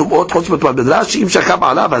בכל טומאות חוץ מטומאת מדרס שאם שכב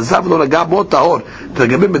עליו הזב לא נגע בו טהור.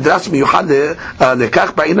 לגבי מדרס מיוחד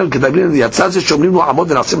לכך בעינן כדאמרין יצא זה שאומרים לו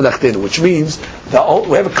עמוד ונעשה מלאכתנו, which means that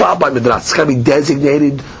we have a cloud by מדרס. It's going to be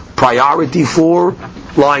designated priority for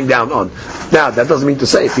lying down on. Now that doesn't mean to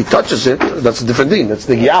say if he touches it, that's a different thing. That's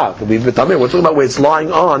the giyah. We're talking about where it's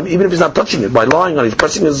lying on, even if he's not touching it. By lying on it, he's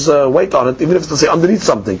pressing his weight on it, even if it's, let's say, underneath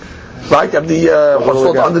something. Right? You have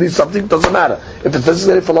the underneath something, doesn't matter. If it's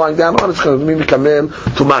designated for lying down on, it's going to be mikamel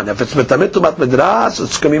tuman. If it's metameh tumat midras,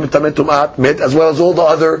 it's going to be metameh tumat met, as well as all the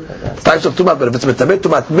other types of tumat. But if it's metameh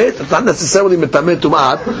tumat met, it's not necessarily metameh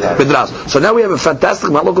tumat midras. So now we have a fantastic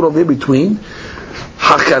malok over here between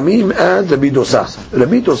Hakamim and Rabbi Dosa.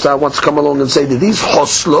 Rabbi Dosa wants to come along and say that these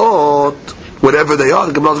hoslot whatever they are.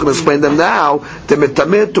 The Gemara is going to explain them now. The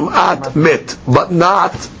metameh tum'at mit, but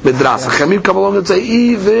not midras. Chamim come along and say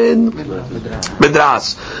even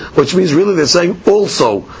midras, which means really they're saying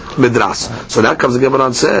also midras. So that comes the Gemara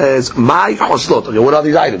and says my hoslot. Okay, what are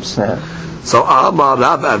these items? So Amar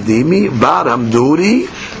Rav Avdimi Bar Hamduri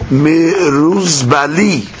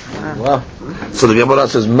Miruzbali. So the Gemara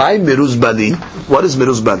says my Miruzbali. What is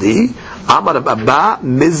Miruzbali? Amar Abba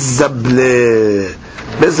Mizable.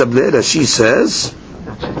 Mizable, that she says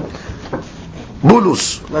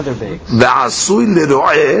Bulus. Leather bags. Ve'asui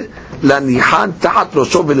lero'eh lanihan ta'at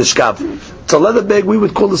rosho v'lishkav. It's a leather bag we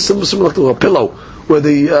would call this similar to a pillow, where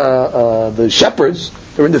the shepherds,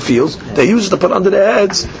 they're in the fields, they use it to put under their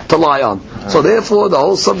heads to lie on. So therefore the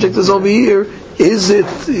whole subject is over here. Is it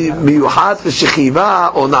miyuhat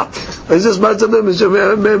v'shechiva or not? Is this Hakamim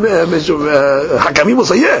will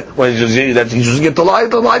say yeah, well, that he's using it to lie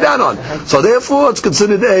down on. So therefore it's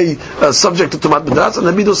considered a subject to Tumat B'das, and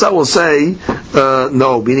the Midosa will say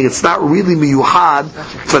no, meaning it's not really miyuhad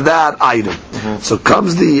for that item. So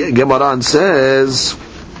comes the Gemara and says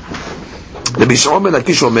the Bishom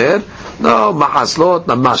Lakish Omer, no, mahaslot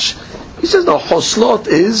namash. He says no, hoslot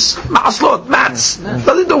is mahaslot, mats.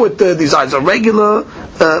 Nothing to do with these items, a regular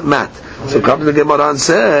mat. So comes the Gemara and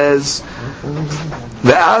says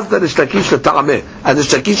Ve'az the Rishtakish l'ta'ameh, and the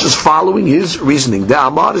Rishtakish is following his reasoning. The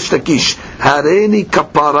Amar Rishtakish Hareini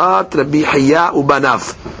kaparat Rabbi Haya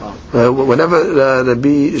ubanav. Whenever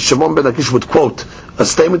Rabbi Shimon ben Lakish would quote a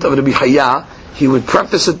statement of Rabbi Haya, he would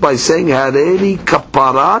preface it by saying Hareini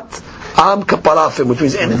kaparat am kaparafim, which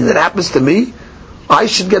means anything that happens to me, I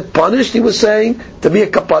should get punished. He was saying to be a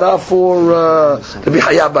kapara for Rabbi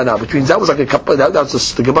Haya banav, which means that was like a kapara.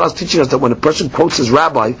 The Gemara is teaching us that when a person quotes his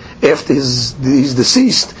rabbi after he's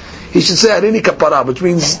deceased, he should say Hareini kapara, which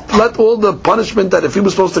means let all the punishment that if he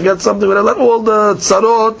was supposed to get something, let all the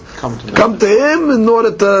tzarot come to him in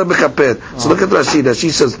order to mekaper. So look at Rashi.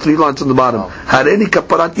 Rashi says 3 lines on the bottom. Hareini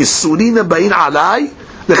kaparat yisurina bain alai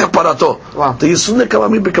lekaparato. The yisurina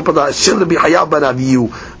kamami bekapara shel Rabbi Haya banav yu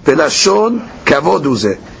velashon kavod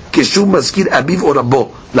uze kishum maskir abiv or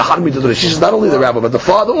rabbo lachar mitadore. She says not only the rabbi but the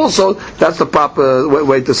father also. That's the proper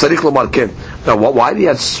way to sarich lomar ken. Now why do you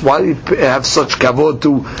have such kavod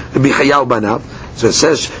to Rabbi Haya banav? So it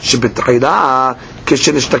says shebetchila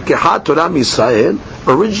kishenishtakeha Torah Yisrael.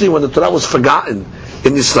 Originally, when the Torah was forgotten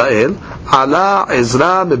in Israel, ala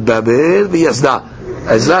Ezra mebabel v'yazda.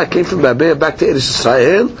 Ezra came from Babel back to Eretz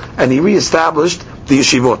Israel, and he reestablished the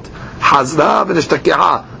yeshivot. Hazra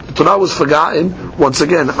v'nishtakeha. The Torah was forgotten once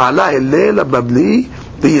again. Ala Hillel babli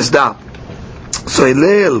v'yazda. So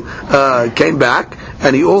Hillel came back,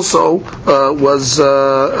 and he also was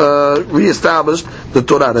reestablished the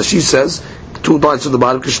Torah. As she says, 2 lines to the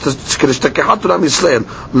bottom. Not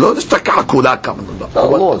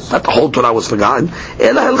the whole Torah was forgotten.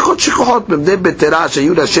 We learned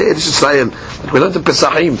in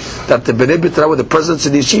Pesachim that the Bnei B'Torah were the presidents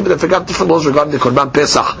in the yeshiva. They forgot different laws regarding the Korban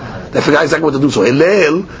Pesach. They forgot exactly what to do. So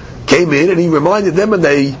Hillel came in and he reminded them, and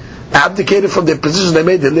they abdicated from their position. They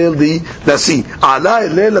made Hillel the Nasi. Allah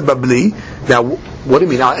Hillel Babli. Now, what do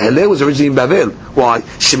you mean? Hillel was originally in Babel. Why?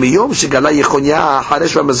 Shemiyom shegala Yechonya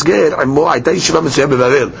haresh v'masger imo ayta yeshiva mesuyah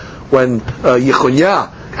b'Babel. When Yechonya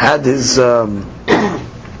had his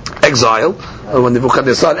exile, when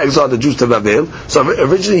Nebuchadnezzar exiled the Jews to Babel, so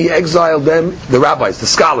originally he exiled them, the rabbis, the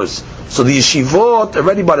scholars. So the yeshivot,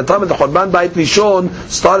 already by the time of the Churban Beit Rishon,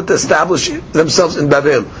 started to establish themselves in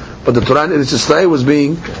Babel. But the Torah in Eretz Yisrael was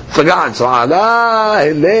being forgotten. So Allah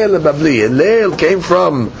Hillel Babli. Hillel came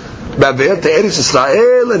from Babel to Eretz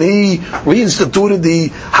Yisrael, and he reinstituted the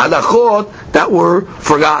halachot that were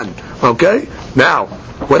forgotten. Okay? Now,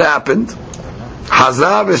 what happened?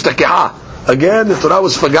 Hazra v'eshtakeha. Again, the Torah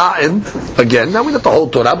was forgotten. Again, now we not the whole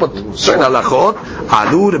Torah, but certain halachot.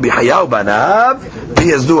 Alu Rabbi Haya banav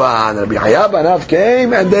v'yazduhan. Rabbi Haya banav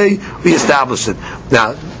came and they reestablished it.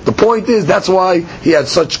 Now, the point is, that's why he had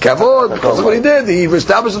such kavod, because of what he did. He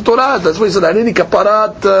reestablished the Torah. That's why he said, Hareini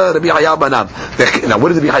kaparat Rabbi Haya banav. Now, what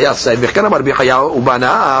did Rabbi Haya say? V'chkanam Rabbi Haya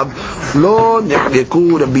ubanav lo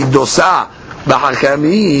nechleku Rabbi Dosa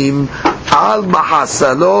b'hakamim al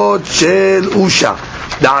mahasalot shel Usha.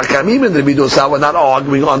 The Hakamim and Rabbi Dosa were not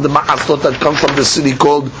arguing on the ma'aslot that come from the city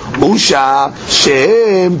called Usha,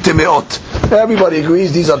 Shehem Temeot. Everybody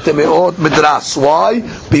agrees these are Temeot Midras. Why?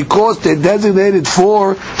 Because they're designated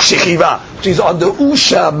for Shechiva. She's on the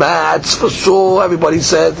Usha mats for sure. Everybody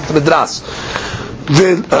said it's Midras.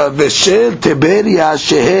 V'shel Tiberia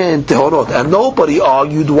Shehen Tehorot. And nobody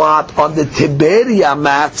argued what? On the Tiberia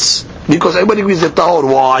mats. Because everybody agrees they're Tahor.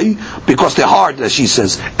 Why? Because they're hard, as she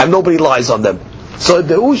says. And nobody lies on them. So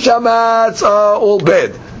the Usha mats are all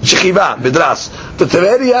bad. Shechiva, Midras. The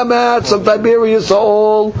Tiberia mats of Tiberias are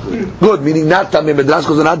all good, meaning not Tamei Midras,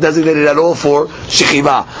 because they're not designated at all for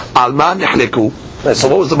Shechiva. Alman Nehleku. So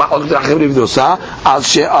what was the Ma'alok Rachim Rabbi Dosa? Al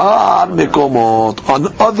She'ar Mekomot, on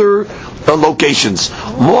other locations.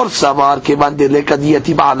 Mor Savar Kevan Deleka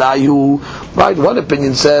Diyati Ba'alayu. Right, one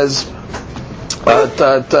opinion says,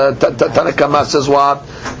 Tanakama says what?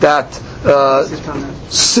 That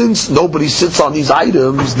since nobody sits on these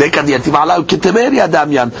items, it's going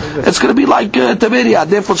to be like Tiberia,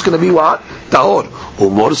 therefore it's going to be what? Tahor.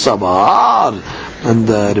 Umor Savar. And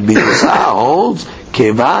Rabbi Dosa holds,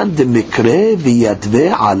 Kevan de Mikre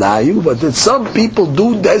v'yatve alayu, but that some people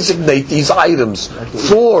do designate these items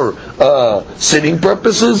for sitting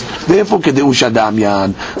purposes. Therefore, kedeush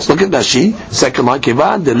adamyan. So look at Rashi, second line.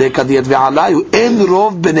 Kevan de lekad yatve alayu en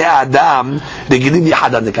rov bnei adam regilim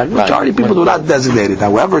yihadan lekach. Majority of people do not designate it.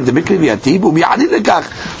 However, the mikre v'yativ u'miyadin lekach.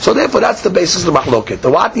 So therefore, that's the basis of the machloket. The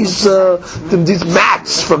what these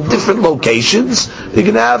mats from different locations, you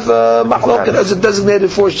can have machloket as it designated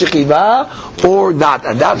for shechiva or not,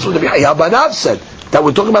 and that's what the Banav said, that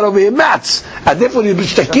we're talking about over here mats, and therefore the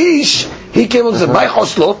Bishtakish, he came and said, my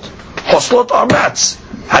hoslot are mats.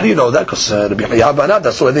 How do you know that? Because the Banav,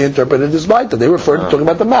 that's the way they interpreted this bite, and they referred to talking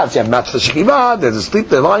about the mats. You have mats for Shekiva, there's a sleep,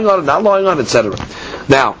 they're lying on it, not lying on it, etc.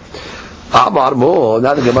 Now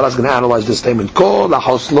the Gemara is going to analyze this statement. Kol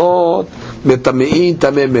hoslot metamein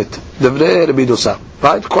tamemet devrei Rabbi Dosa.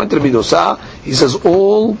 Right? According to Rabbi Dosa, he says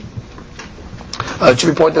all. It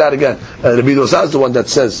should be pointed out again. Rabbi Dosa is the one that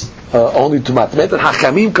says only Tumat Met, and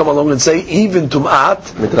Hakamim come along and say even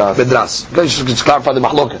Tumat Midras. Okay, just clarify the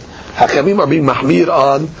mahloket. Hakamim are being mahmir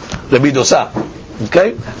on Rabbi Dosa.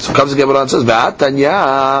 Okay, so comes the Gemara and says,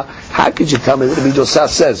 "Va'atanya, how could you tell me what Rabbi Dosa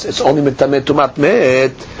says? It's only Mitamet Tumat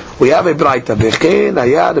Met." We have a brayta. V'chein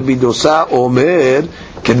haya Rabbi Dosa omer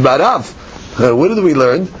kedbarav. What did we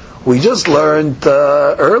learn? We just learned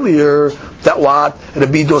earlier that what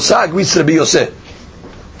Rabbi Dosa agrees to Rabbi Yosef.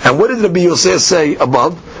 And what did Rabbi Yosef say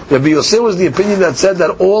above? Rabbi Yosef was the opinion that said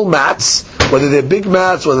that all mats, whether they're big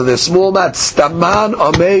mats, whether they're small mats, staman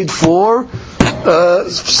are made for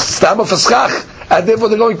stam for schach, and therefore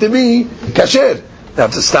they're going to be kasher. Now,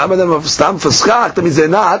 if the stam for schach, that means they're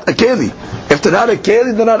not a keli. If they're not a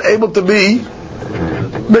keli, they're not able to be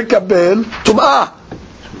mekabel tum'ah.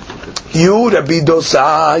 You, Rabbi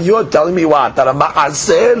Dosa, you're telling me what? That a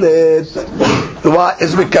ma'aselet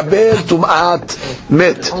is mekabel tum'at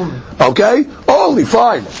met. Okay? Only,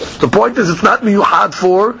 fine. The point is, it's not miyuhad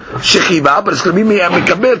for shechiva, but it's going to be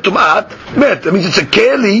mekabel tum'at met. That means it's a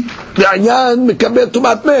keli, le'anyan mekabel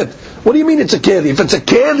tum'at met. What do you mean it's a keli? If it's a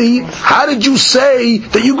keli, how did you say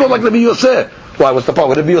that you go like Rabbi Yosef? Why? What's the point?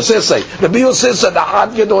 What did Rabbi Yosef say? Rabbi Yosef said,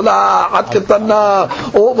 "Had gedola, had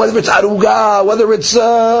ketana," or whether it's aruga, whether it's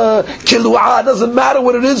kilua, doesn't matter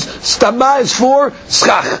what it is. Stama is for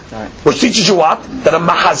schach, which teaches you what? That a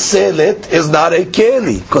mahaselet is not a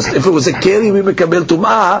keli, because if it was a keli, we mekabel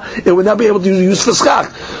tumah, it would not be able to use for schach.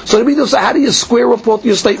 So Rabbi Yosef, how do you square up both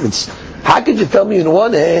your statements? How could you tell me in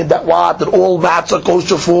one hand that what? That all mats are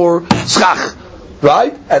kosher for schach?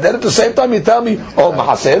 Right? And then at the same time you tell me, oh,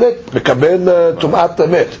 mahaselet, mekabel tumat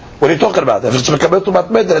met. What are you talking about? If it's mekabel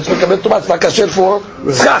tumat met, then it's mekabel tumat, it's not kasher for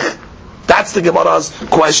schach. That's the Gemara's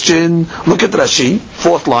question. Look at Rashi,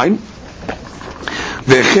 fourth line.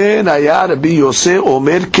 V'chen haya Rabbi Yosef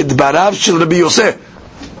omer kedbarav shel Rabbi Yosef.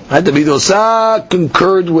 Rabbi Dosa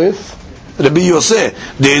concurred with Rabbi Yosef.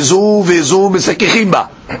 Dezu v'zu mesekichim ba.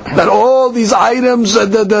 That all these items of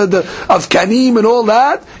kanim and all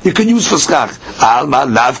that you can use for schach. Alma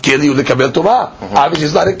lav keli ulekabel tumah. Obviously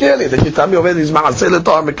it's not a keli. Then you tell me over these ma'aselet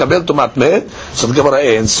are mekabel tumat met. So the Gemara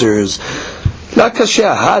answers. La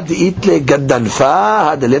kasha had itle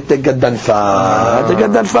gaddanfa, had letle gaddanfa. The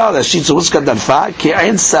gaddanfa, the sheet what's gaddanfa? Ki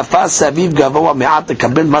ein safa saviv gavoa me'at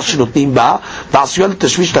lekabel ma shenotnim ba, v'asiyol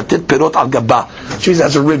tashvish latet perot al gabba. Which means it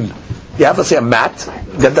has a rim. You have to say a mat.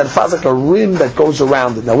 Gaddanfa is like a rim that goes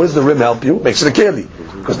around it. Now, what does the rim help you? Makes it a keli.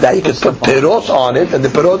 Because now you can put perot on it, and the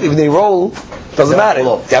perot, if they roll, doesn't matter.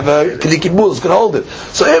 You have a kedikit bull, it's going to hold it.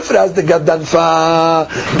 So if it has the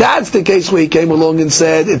gaddanfa, that's the case where he came along and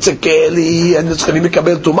said, it's a keli, and it's going to be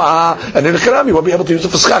mekabel tum'ah, and in the Quran, you won't be able to use it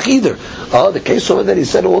for schach either. Oh, the case over there, he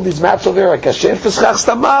said all these mats over here are kasher for schach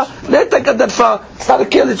stamah, let the gaddanfa, it's not a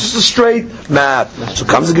keli, it's just a straight mat. So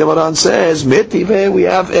comes the Gemara and says, Metive, we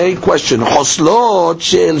have a question. Hoslot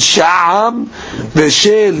shel sha'am,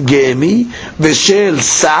 v'shel gemi, v'shel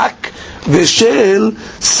sak, v'shel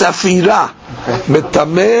safira.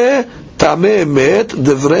 Metame, tame met,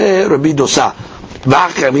 devre Rabbi Dosa.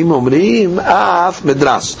 V'achamim omrim af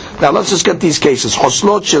medras. Now let's just get these cases.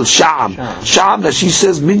 Choslot shel sha'am. Sha'am that she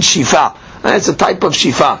says min shifa. And it's a type of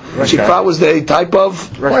shifa. Shifa was the type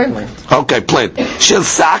of plant. Okay, plant. Shel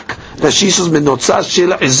sak that she says min notzah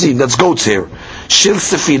shel izim. That's goat's hair. Shil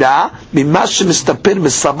sefira mimash mistaper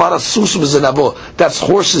misavar asus mizanavo. That's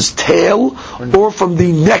horse's tail or from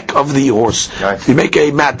the neck of the horse. Nice. You make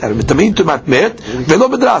a mat out of it. Tamin to matmet velo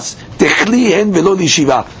bedras techli hen velo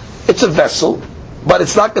lishiva. It's a vessel, but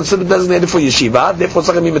it's not considered designated for yeshiva. Therefore, it's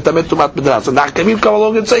not going to be metamet tumat bedras. And the Hakamim come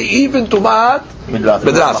along and say even tumat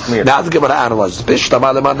bedras. Now the Gemara analyzes. Bish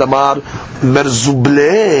tamar lemad damar merzuble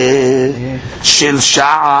shel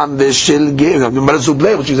sha'am v'shel gem.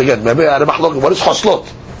 Merzuble, which is again, what is choslot?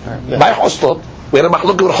 By choslot. We had a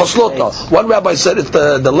machlok with choslot. One rabbi said it's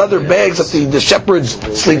the leather bags that the shepherds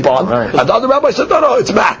sleep on, and the other rabbi said no,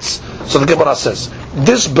 it's mats. So the Gemara says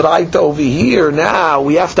this braita over here. Now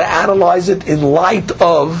we have to analyze it in light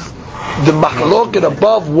of the machlok and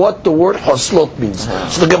above what the word choslot means.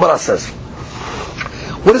 So the Gemara says,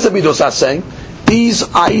 what is the Midosa saying? These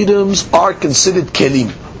items are considered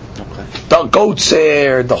kelim. The goat's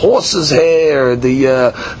hair, the horse's hair,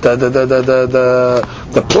 the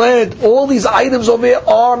plant, all these items over here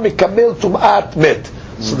are mikamil tum'at met.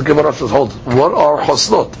 So the Gemara says, hold, what are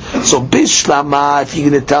choslot? So bishlama, if you're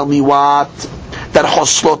going to tell me what, that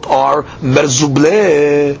choslot are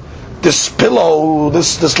merzuble, this pillow,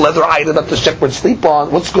 this leather item that the shepherds sleep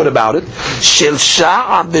on, what's good about it? Shel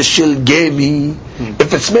sha'am v'shel gemi.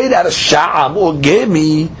 If it's made out of sha'am or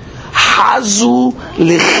gemi, Hazu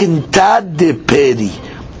lechinta de peri.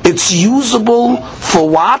 It's usable for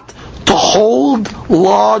what? To hold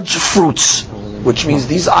large fruits, which means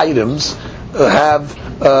these items have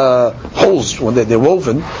holes when they're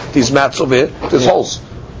woven. These mats over here, there's holes.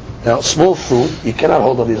 Now, small fruit you cannot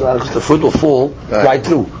hold on these items; the fruit will fall right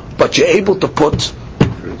through. But you're able to put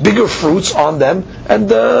bigger fruits on them and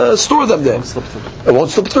store them there. It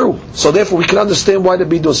won't slip through. So therefore, we can understand why the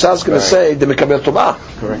Bidosa is going to say the Mekabel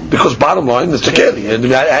Tumah, because bottom line, it's a keli, and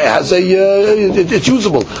it has it's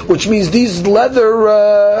usable, which means these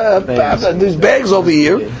leather these bags over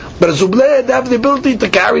here, but a zubleh, they have the ability to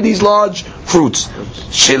carry these large fruits.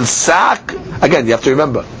 Shilsak, again, you have to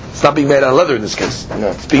remember, it's not being made out of leather in this case. No.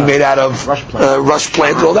 It's being made out of rush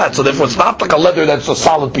plant and all that. So therefore, it's not like a leather that's a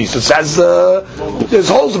solid piece. It has there's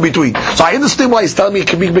holes in between. So I understand why he's telling me it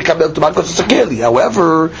can be mekabel tumah because it's a keli.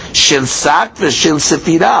 However, shel sak v'shel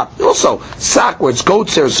sefira. Also, sak where it's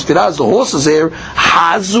goat's hair, sefira is the horse's hair.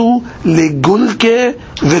 Hazu legulke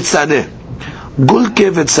v'tzaneh.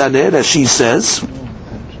 Gulke v'tzaneh, as she says,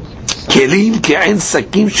 kelim ke'en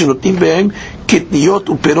sakim shenotim behem kitniyot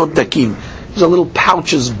uperot dakim. These are little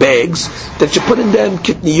pouches, bags that you put in them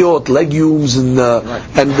kitniyot, legumes and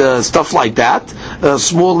stuff like that.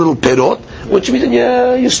 Small little perot, which means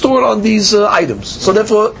you store it on these items. So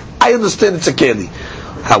therefore, I understand it's a keli.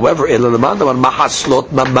 However, mahaslot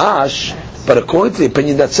mamash. But according to the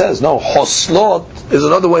opinion that says no, hoslot is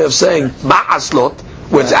another way of saying mahaslot,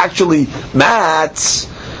 where it's actually mats.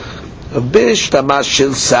 Bishtama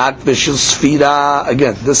shel sak v'shel sfira.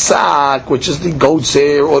 Again, the sak, which is the goat's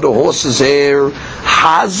hair or the horse's hair,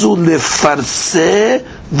 hazu lefarse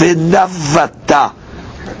v'navata.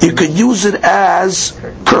 You can use it as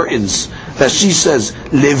curtains. As she says,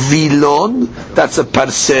 levilon, that's a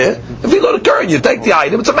parse. If you go to curtain, you take the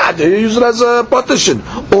item, it's a mat, you use it as a partition.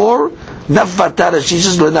 Or navata, as she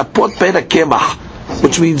says, lenapot pera kemach.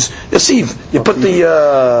 Which means a sieve. You put the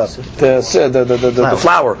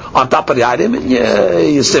flour on top of the item, and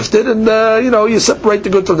you sift it, and you separate the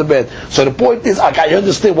good from the bad. So the point is, I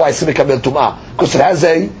understand why it's mekabel tumah, because it has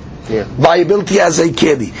a viability as a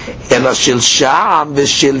keli. Ela shel sha'am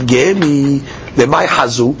v'shel gemi lemay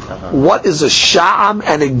hazu. What is a sha'am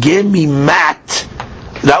and a gemi mat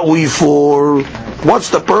that we for? What's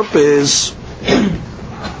the purpose?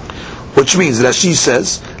 Which means that she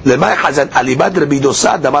says, "Lemay hazan alibad Rabbi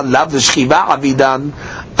Dosa damar lav l'shchiva avidan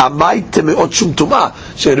amay temeot shum tumah."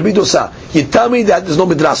 So Rabbi Dosa, you tell me that there's no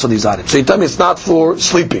midras on these items. So you tell me it's not for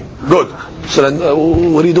sleeping. Good. So then,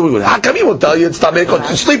 what are you doing with it? How come he won't tell you it's tameh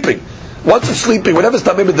because it's sleeping? Once it's sleeping, whenever it's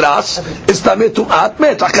tameh midras, it's tameh tumat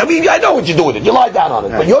met. I know what you do with it. You lie down on it,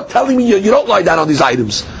 but you're telling me you don't lie down on these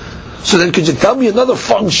items. So then, could you tell me another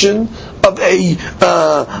function of a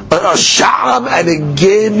sha'am and a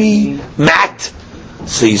gemi mat?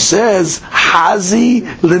 So he says, hazi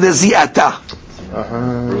l'nezi'ata.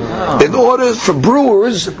 In order for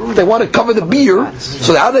brewers, they want to cover the beer.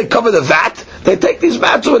 So how do they cover the vat? They take these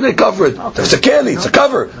mats and they cover it. It's a keli, it's a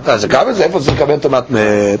cover. It's a cover.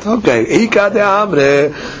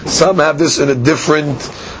 Okay. Some have this in a different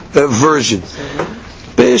version.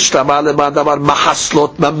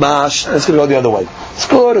 Mahaslot mamash. It's going to go the other way. It's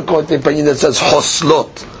good according to the opinion that says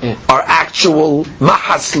hoslot are actual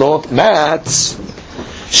mahaslot mats.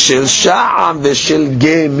 Shel sha'am v'shel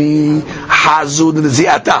gemi hazud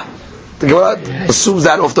zi'ata. The Gemara assumes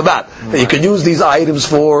that off the bat. That you can use these items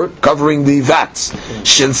for covering the vats.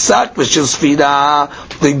 Shel sak v'shel sfida.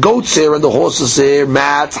 The goats here and the horses here,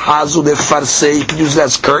 mats, hazud efarsei. You can use it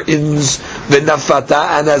as curtains,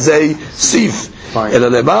 v'nafata, and as a sif. But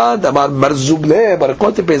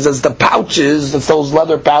according to says the pouches, those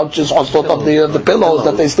leather pouches, also of the pillows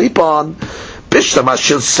that they sleep on. I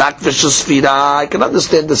can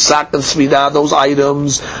understand the sak and sfida, those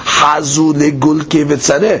items. Hazu legulke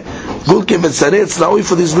v'tzareh. Gulke v'tzareh, it's not only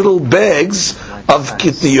for these little bags of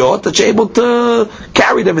kitniyot that you're able to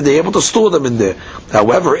carry them in there, able to store them in there.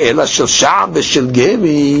 However, ela shel sham v'shel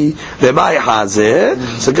gemi v'mai hazeh.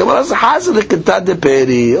 So Gemara says hazeh leketan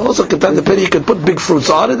deperi. Also, ketan deperi, you can put big fruits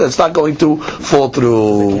on it. That's not going to fall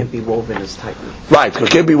through. It can't be woven as tightly. Right, it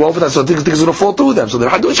can't be woven, so things are going to fall through them. So the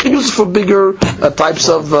hadush can use it for bigger types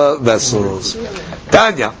of vessels.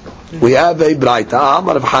 Tanya, we have a braita.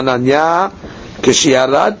 Amar of Hananya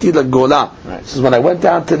keshiarati lagola. This is when I went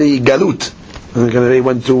down to the Galut. They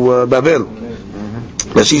went to Babel.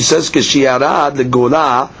 But she says, "Keshiarad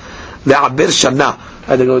legola le'aber shana."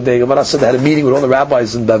 The Gemara said they had a meeting with all the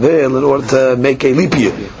rabbis in Babel in order to make a leap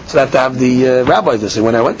year. So they have to have the rabbis. They say,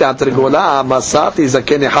 when I went down to the Gola, Masati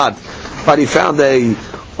zaken echad. But he found a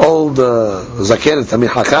old zaken tamid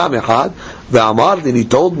hakam echad. Ve'amar, and he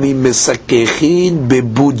told me, "Misakechin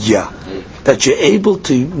bebudya." That you're able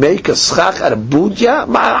to make a schach out of budya,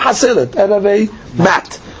 ma'hasilet, out of a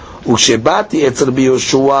mat. Ushebati etzer Rabbi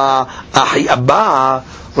Yoshua ahi abba.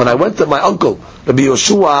 When I went to my uncle Rabbi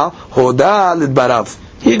Yoshua hoda lidbarav,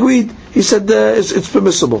 he agreed. He said it's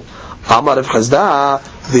permissible. Amar Rav Chazda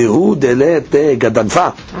vehu delete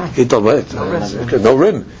gadanfa. He told me no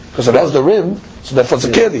rim, because it has the rim, so therefore it's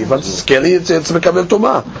a keli. If it's a keli, it's mekabel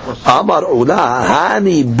tuma. Amar ula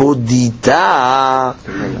hani bodita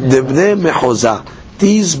debnei mechoza.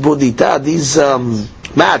 These bodita, these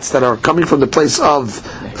mats that are coming from the place of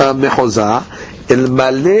mechoza, el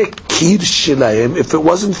male kir shilayim. If it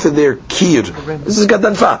wasn't for their kir, this is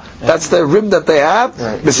gadanfa. That's the rim that they have.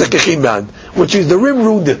 Mesakechim man, which is the rim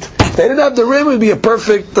ruined it. If they didn't have the rim, it would be a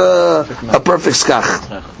perfect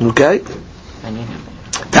skach. Okay.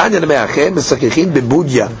 Tanya nemeachem mesakechim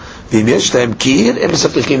bebudya. V'im yesh lahem kir, em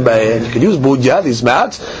mesakechim b'hem. You can use budya, these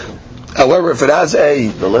mats. However, if it has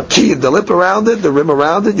a kir, the lip around it, the rim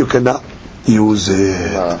around it, you cannot use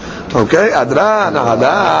it. Okay? Adran,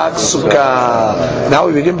 Hadak, Sukkah. Now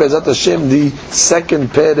we begin Be'ezat Hashem, the second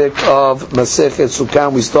perek of Masechet Sukkah.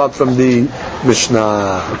 We start from the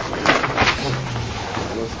Mishnah.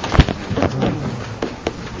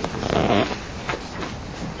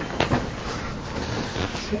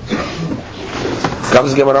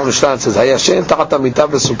 Comes Gemara Mishnah and says, Hayashen tachat hamita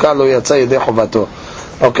v'sukkah lo yatsa yedei chovato.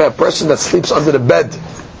 Okay, a person that sleeps under the bed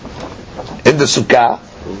in the sukkah,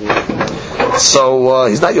 so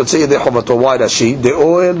he's not yotzei yedei chovato. Why does she? The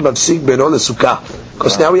oil mafsik beno lesukkah,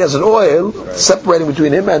 because now he has an oil separating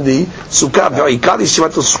between him and the sukkah.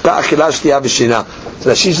 So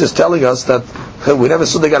that she's just telling us that we never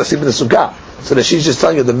saw they got to sleep in the sukkah. So that she's just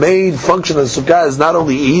telling you the main function of the sukkah is not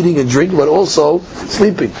only eating and drinking but also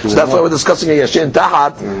sleeping. So that's why we're discussing a yashen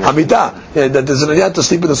tahat hamita, that there's an inyan to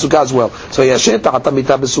sleep in the sukkah as well. So yashen tahat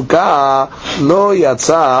hamita b'sukkah lo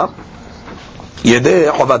yatsa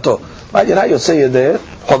yedei chovato. Right? You're not yotzei yedei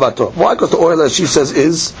chovato. Why? Because the oil, as she says,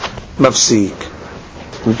 is mafsik.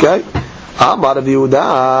 Okay. Amar Rav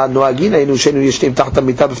Yehuda noagin aynu shenu yeshnim tahat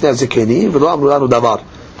hamita b'fnei hazekenim v'lo amru lanu davar.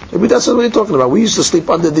 Maybe that's what we're talking about. We used to sleep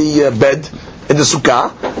under the bed in the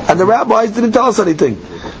sukkah, and the rabbis didn't tell us anything.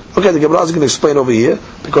 Okay, the Gemara is going to explain over here,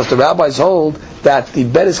 because the rabbis hold that the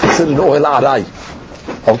bed is considered an oil arai.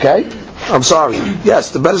 Okay? I'm sorry. Yes,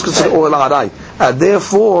 the bed is considered oil arai. And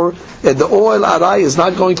therefore, the oil arai is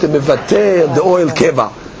not going to mivateh the oil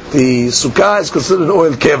keva. The sukkah is considered an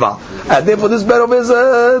oil keva. And therefore this bed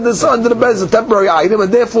over this under the bed is a temporary item,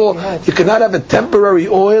 and therefore you cannot have a temporary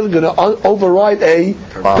oil going to override a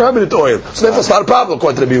permanent oil. So therefore it's not a problem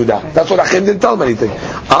according to Rabbi Yehuda. That's what Achim didn't tell him anything.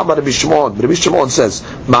 Amar Rabbi Shimon. Rabbi Shimon says,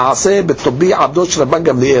 Ma'aseh b'Tobi Abdot Shel Rabban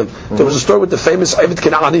Gamliel. There was a story with the famous Eved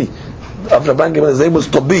Kenani of Rabban Gamliel. His name was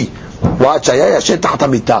Tobi.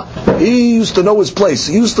 He used to know his place.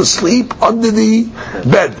 He used to sleep under the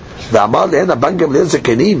bed. So the Rabban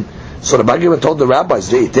Gamliel told the rabbis,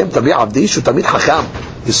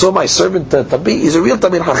 You saw my servant Tabi. He's a real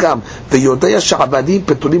Tamid Chacham. The Yodaya Sha'abadim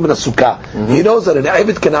Petulim in a Sukkah. He knows that an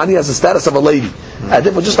Eved Kanani has the status of a lady, and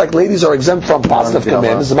therefore, just like ladies are exempt from positive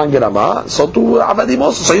commandments, so to Avadim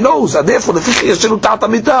also. So he knows, and therefore,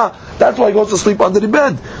 that's why he goes to sleep under the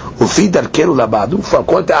bed.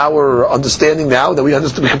 According to our understanding now, that we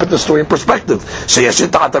understand, we can put the story in perspective. From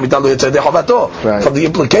the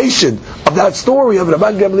implication of that story of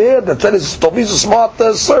Rabban Gamliel that said he's a smart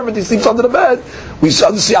servant, he sleeps under the bed, we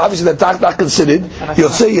understand obviously that that's not considered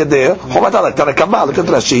Yotzei Yedeh. Look at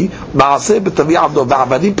Rashi. Ma'aseh b'tavi avdo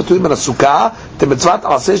v'avadim peturim in a sukkah temetzvat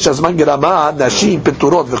aseh shazman gerama nashim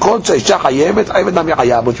peturot v'chol sheisha chayemet ayvet nam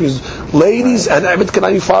yachayab, which means ladies and ayvet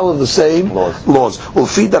can follow the same laws.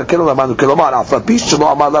 Ufi darkenu lamanu kelomar afapish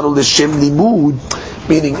shelo amar lanu l'shem limud.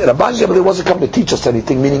 Meaning, Rabban Gamliel wasn't coming to teach us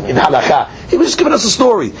anything, meaning in halakha. He was just giving us a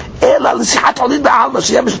story. Meaning, he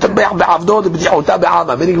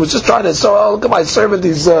was just trying to say, oh, look at my servant,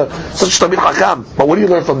 he's such Tamid Chacham. But what do you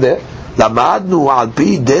learn from there?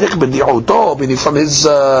 Meaning from his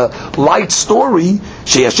light story,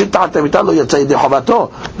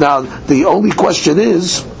 now, the only question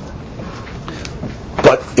is,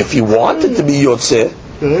 but if he wanted to be Yotzeh,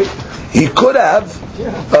 he could have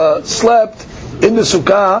slept in the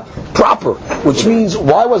sukkah proper, which means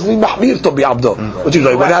why wasn't he mahmir to be abdo? Which means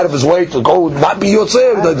he went out of his way to go not be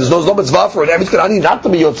yotzeh. There's no mitzvah for an Eved Kanani not to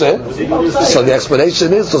be yotzeh. So the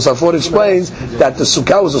explanation is, so Safar explains that the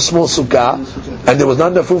sukkah was a small sukkah and there was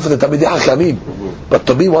not enough room for the Tamidei Hachamim. But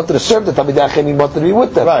Tobi wanted to serve the Tamidei Hachamim, wanted to be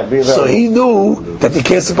with them. So he knew that he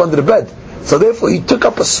can't sleep under the bed. So therefore he took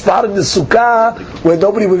up a spot in the sukkah where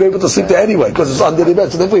nobody would be able to sleep there anyway, because it's under the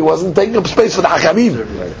bed. So therefore he wasn't taking up space for the Hakamim.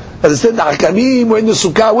 As instead the Hakamim were in the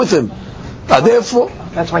sukkah with him. Therefore,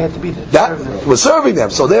 that's why he had to be there. That was serving them.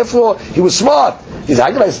 So therefore he was smart. He said,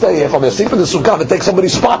 how can I stay here if I'm going to sleep in the sukkah and take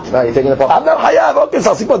somebody's spot? Right, you're taking the I'm not hayav, okay, so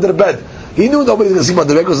I'll sleep under the bed. He knew nobody's going to sleep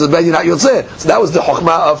under the bed because the bed you're not yotzeh. So that was the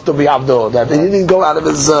chokhmah of Tobi Abdo. That he didn't go out of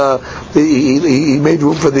his, he made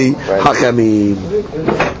room for the Hakamim.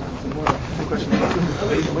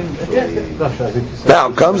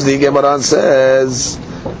 Now comes the Gemara and says,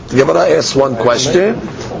 the Gemara asks one question.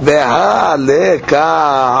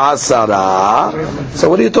 So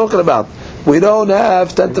what are you talking about? We don't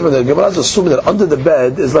have 10 tefachim. The Gemara is assuming that under the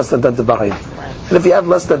bed is less than 10 tefachim. And if you have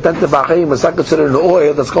less than 10 tefachim, it's not considered an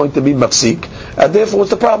oil that's going to be mafsik, and therefore what's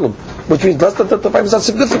the problem? Which means less than 10 tefachim is not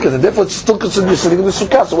significant, and therefore it's still considered you're sitting in the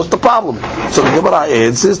sukkah. So what's the problem? So the Gemara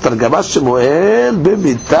answers, Targama Shemuel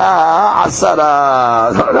b'mita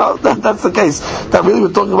asara. No, that's the case. That really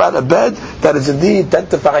we're talking about a bed that is indeed 10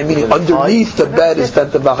 tefachim, meaning underneath the bed is 10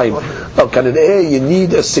 tefachim. Now, can an you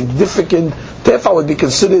need a significant tefah would be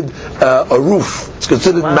considered a roof. It's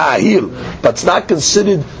considered ma'ahil, but it's not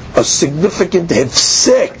considered a significant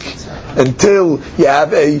hefsek until you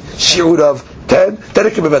have a shiur of 10. Then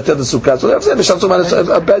it can be better than sukkah. So therefore,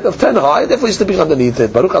 a bed of 10 high, therefore you're sleeping underneath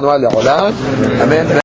it. Baruch Adonai Le'olam. Amen.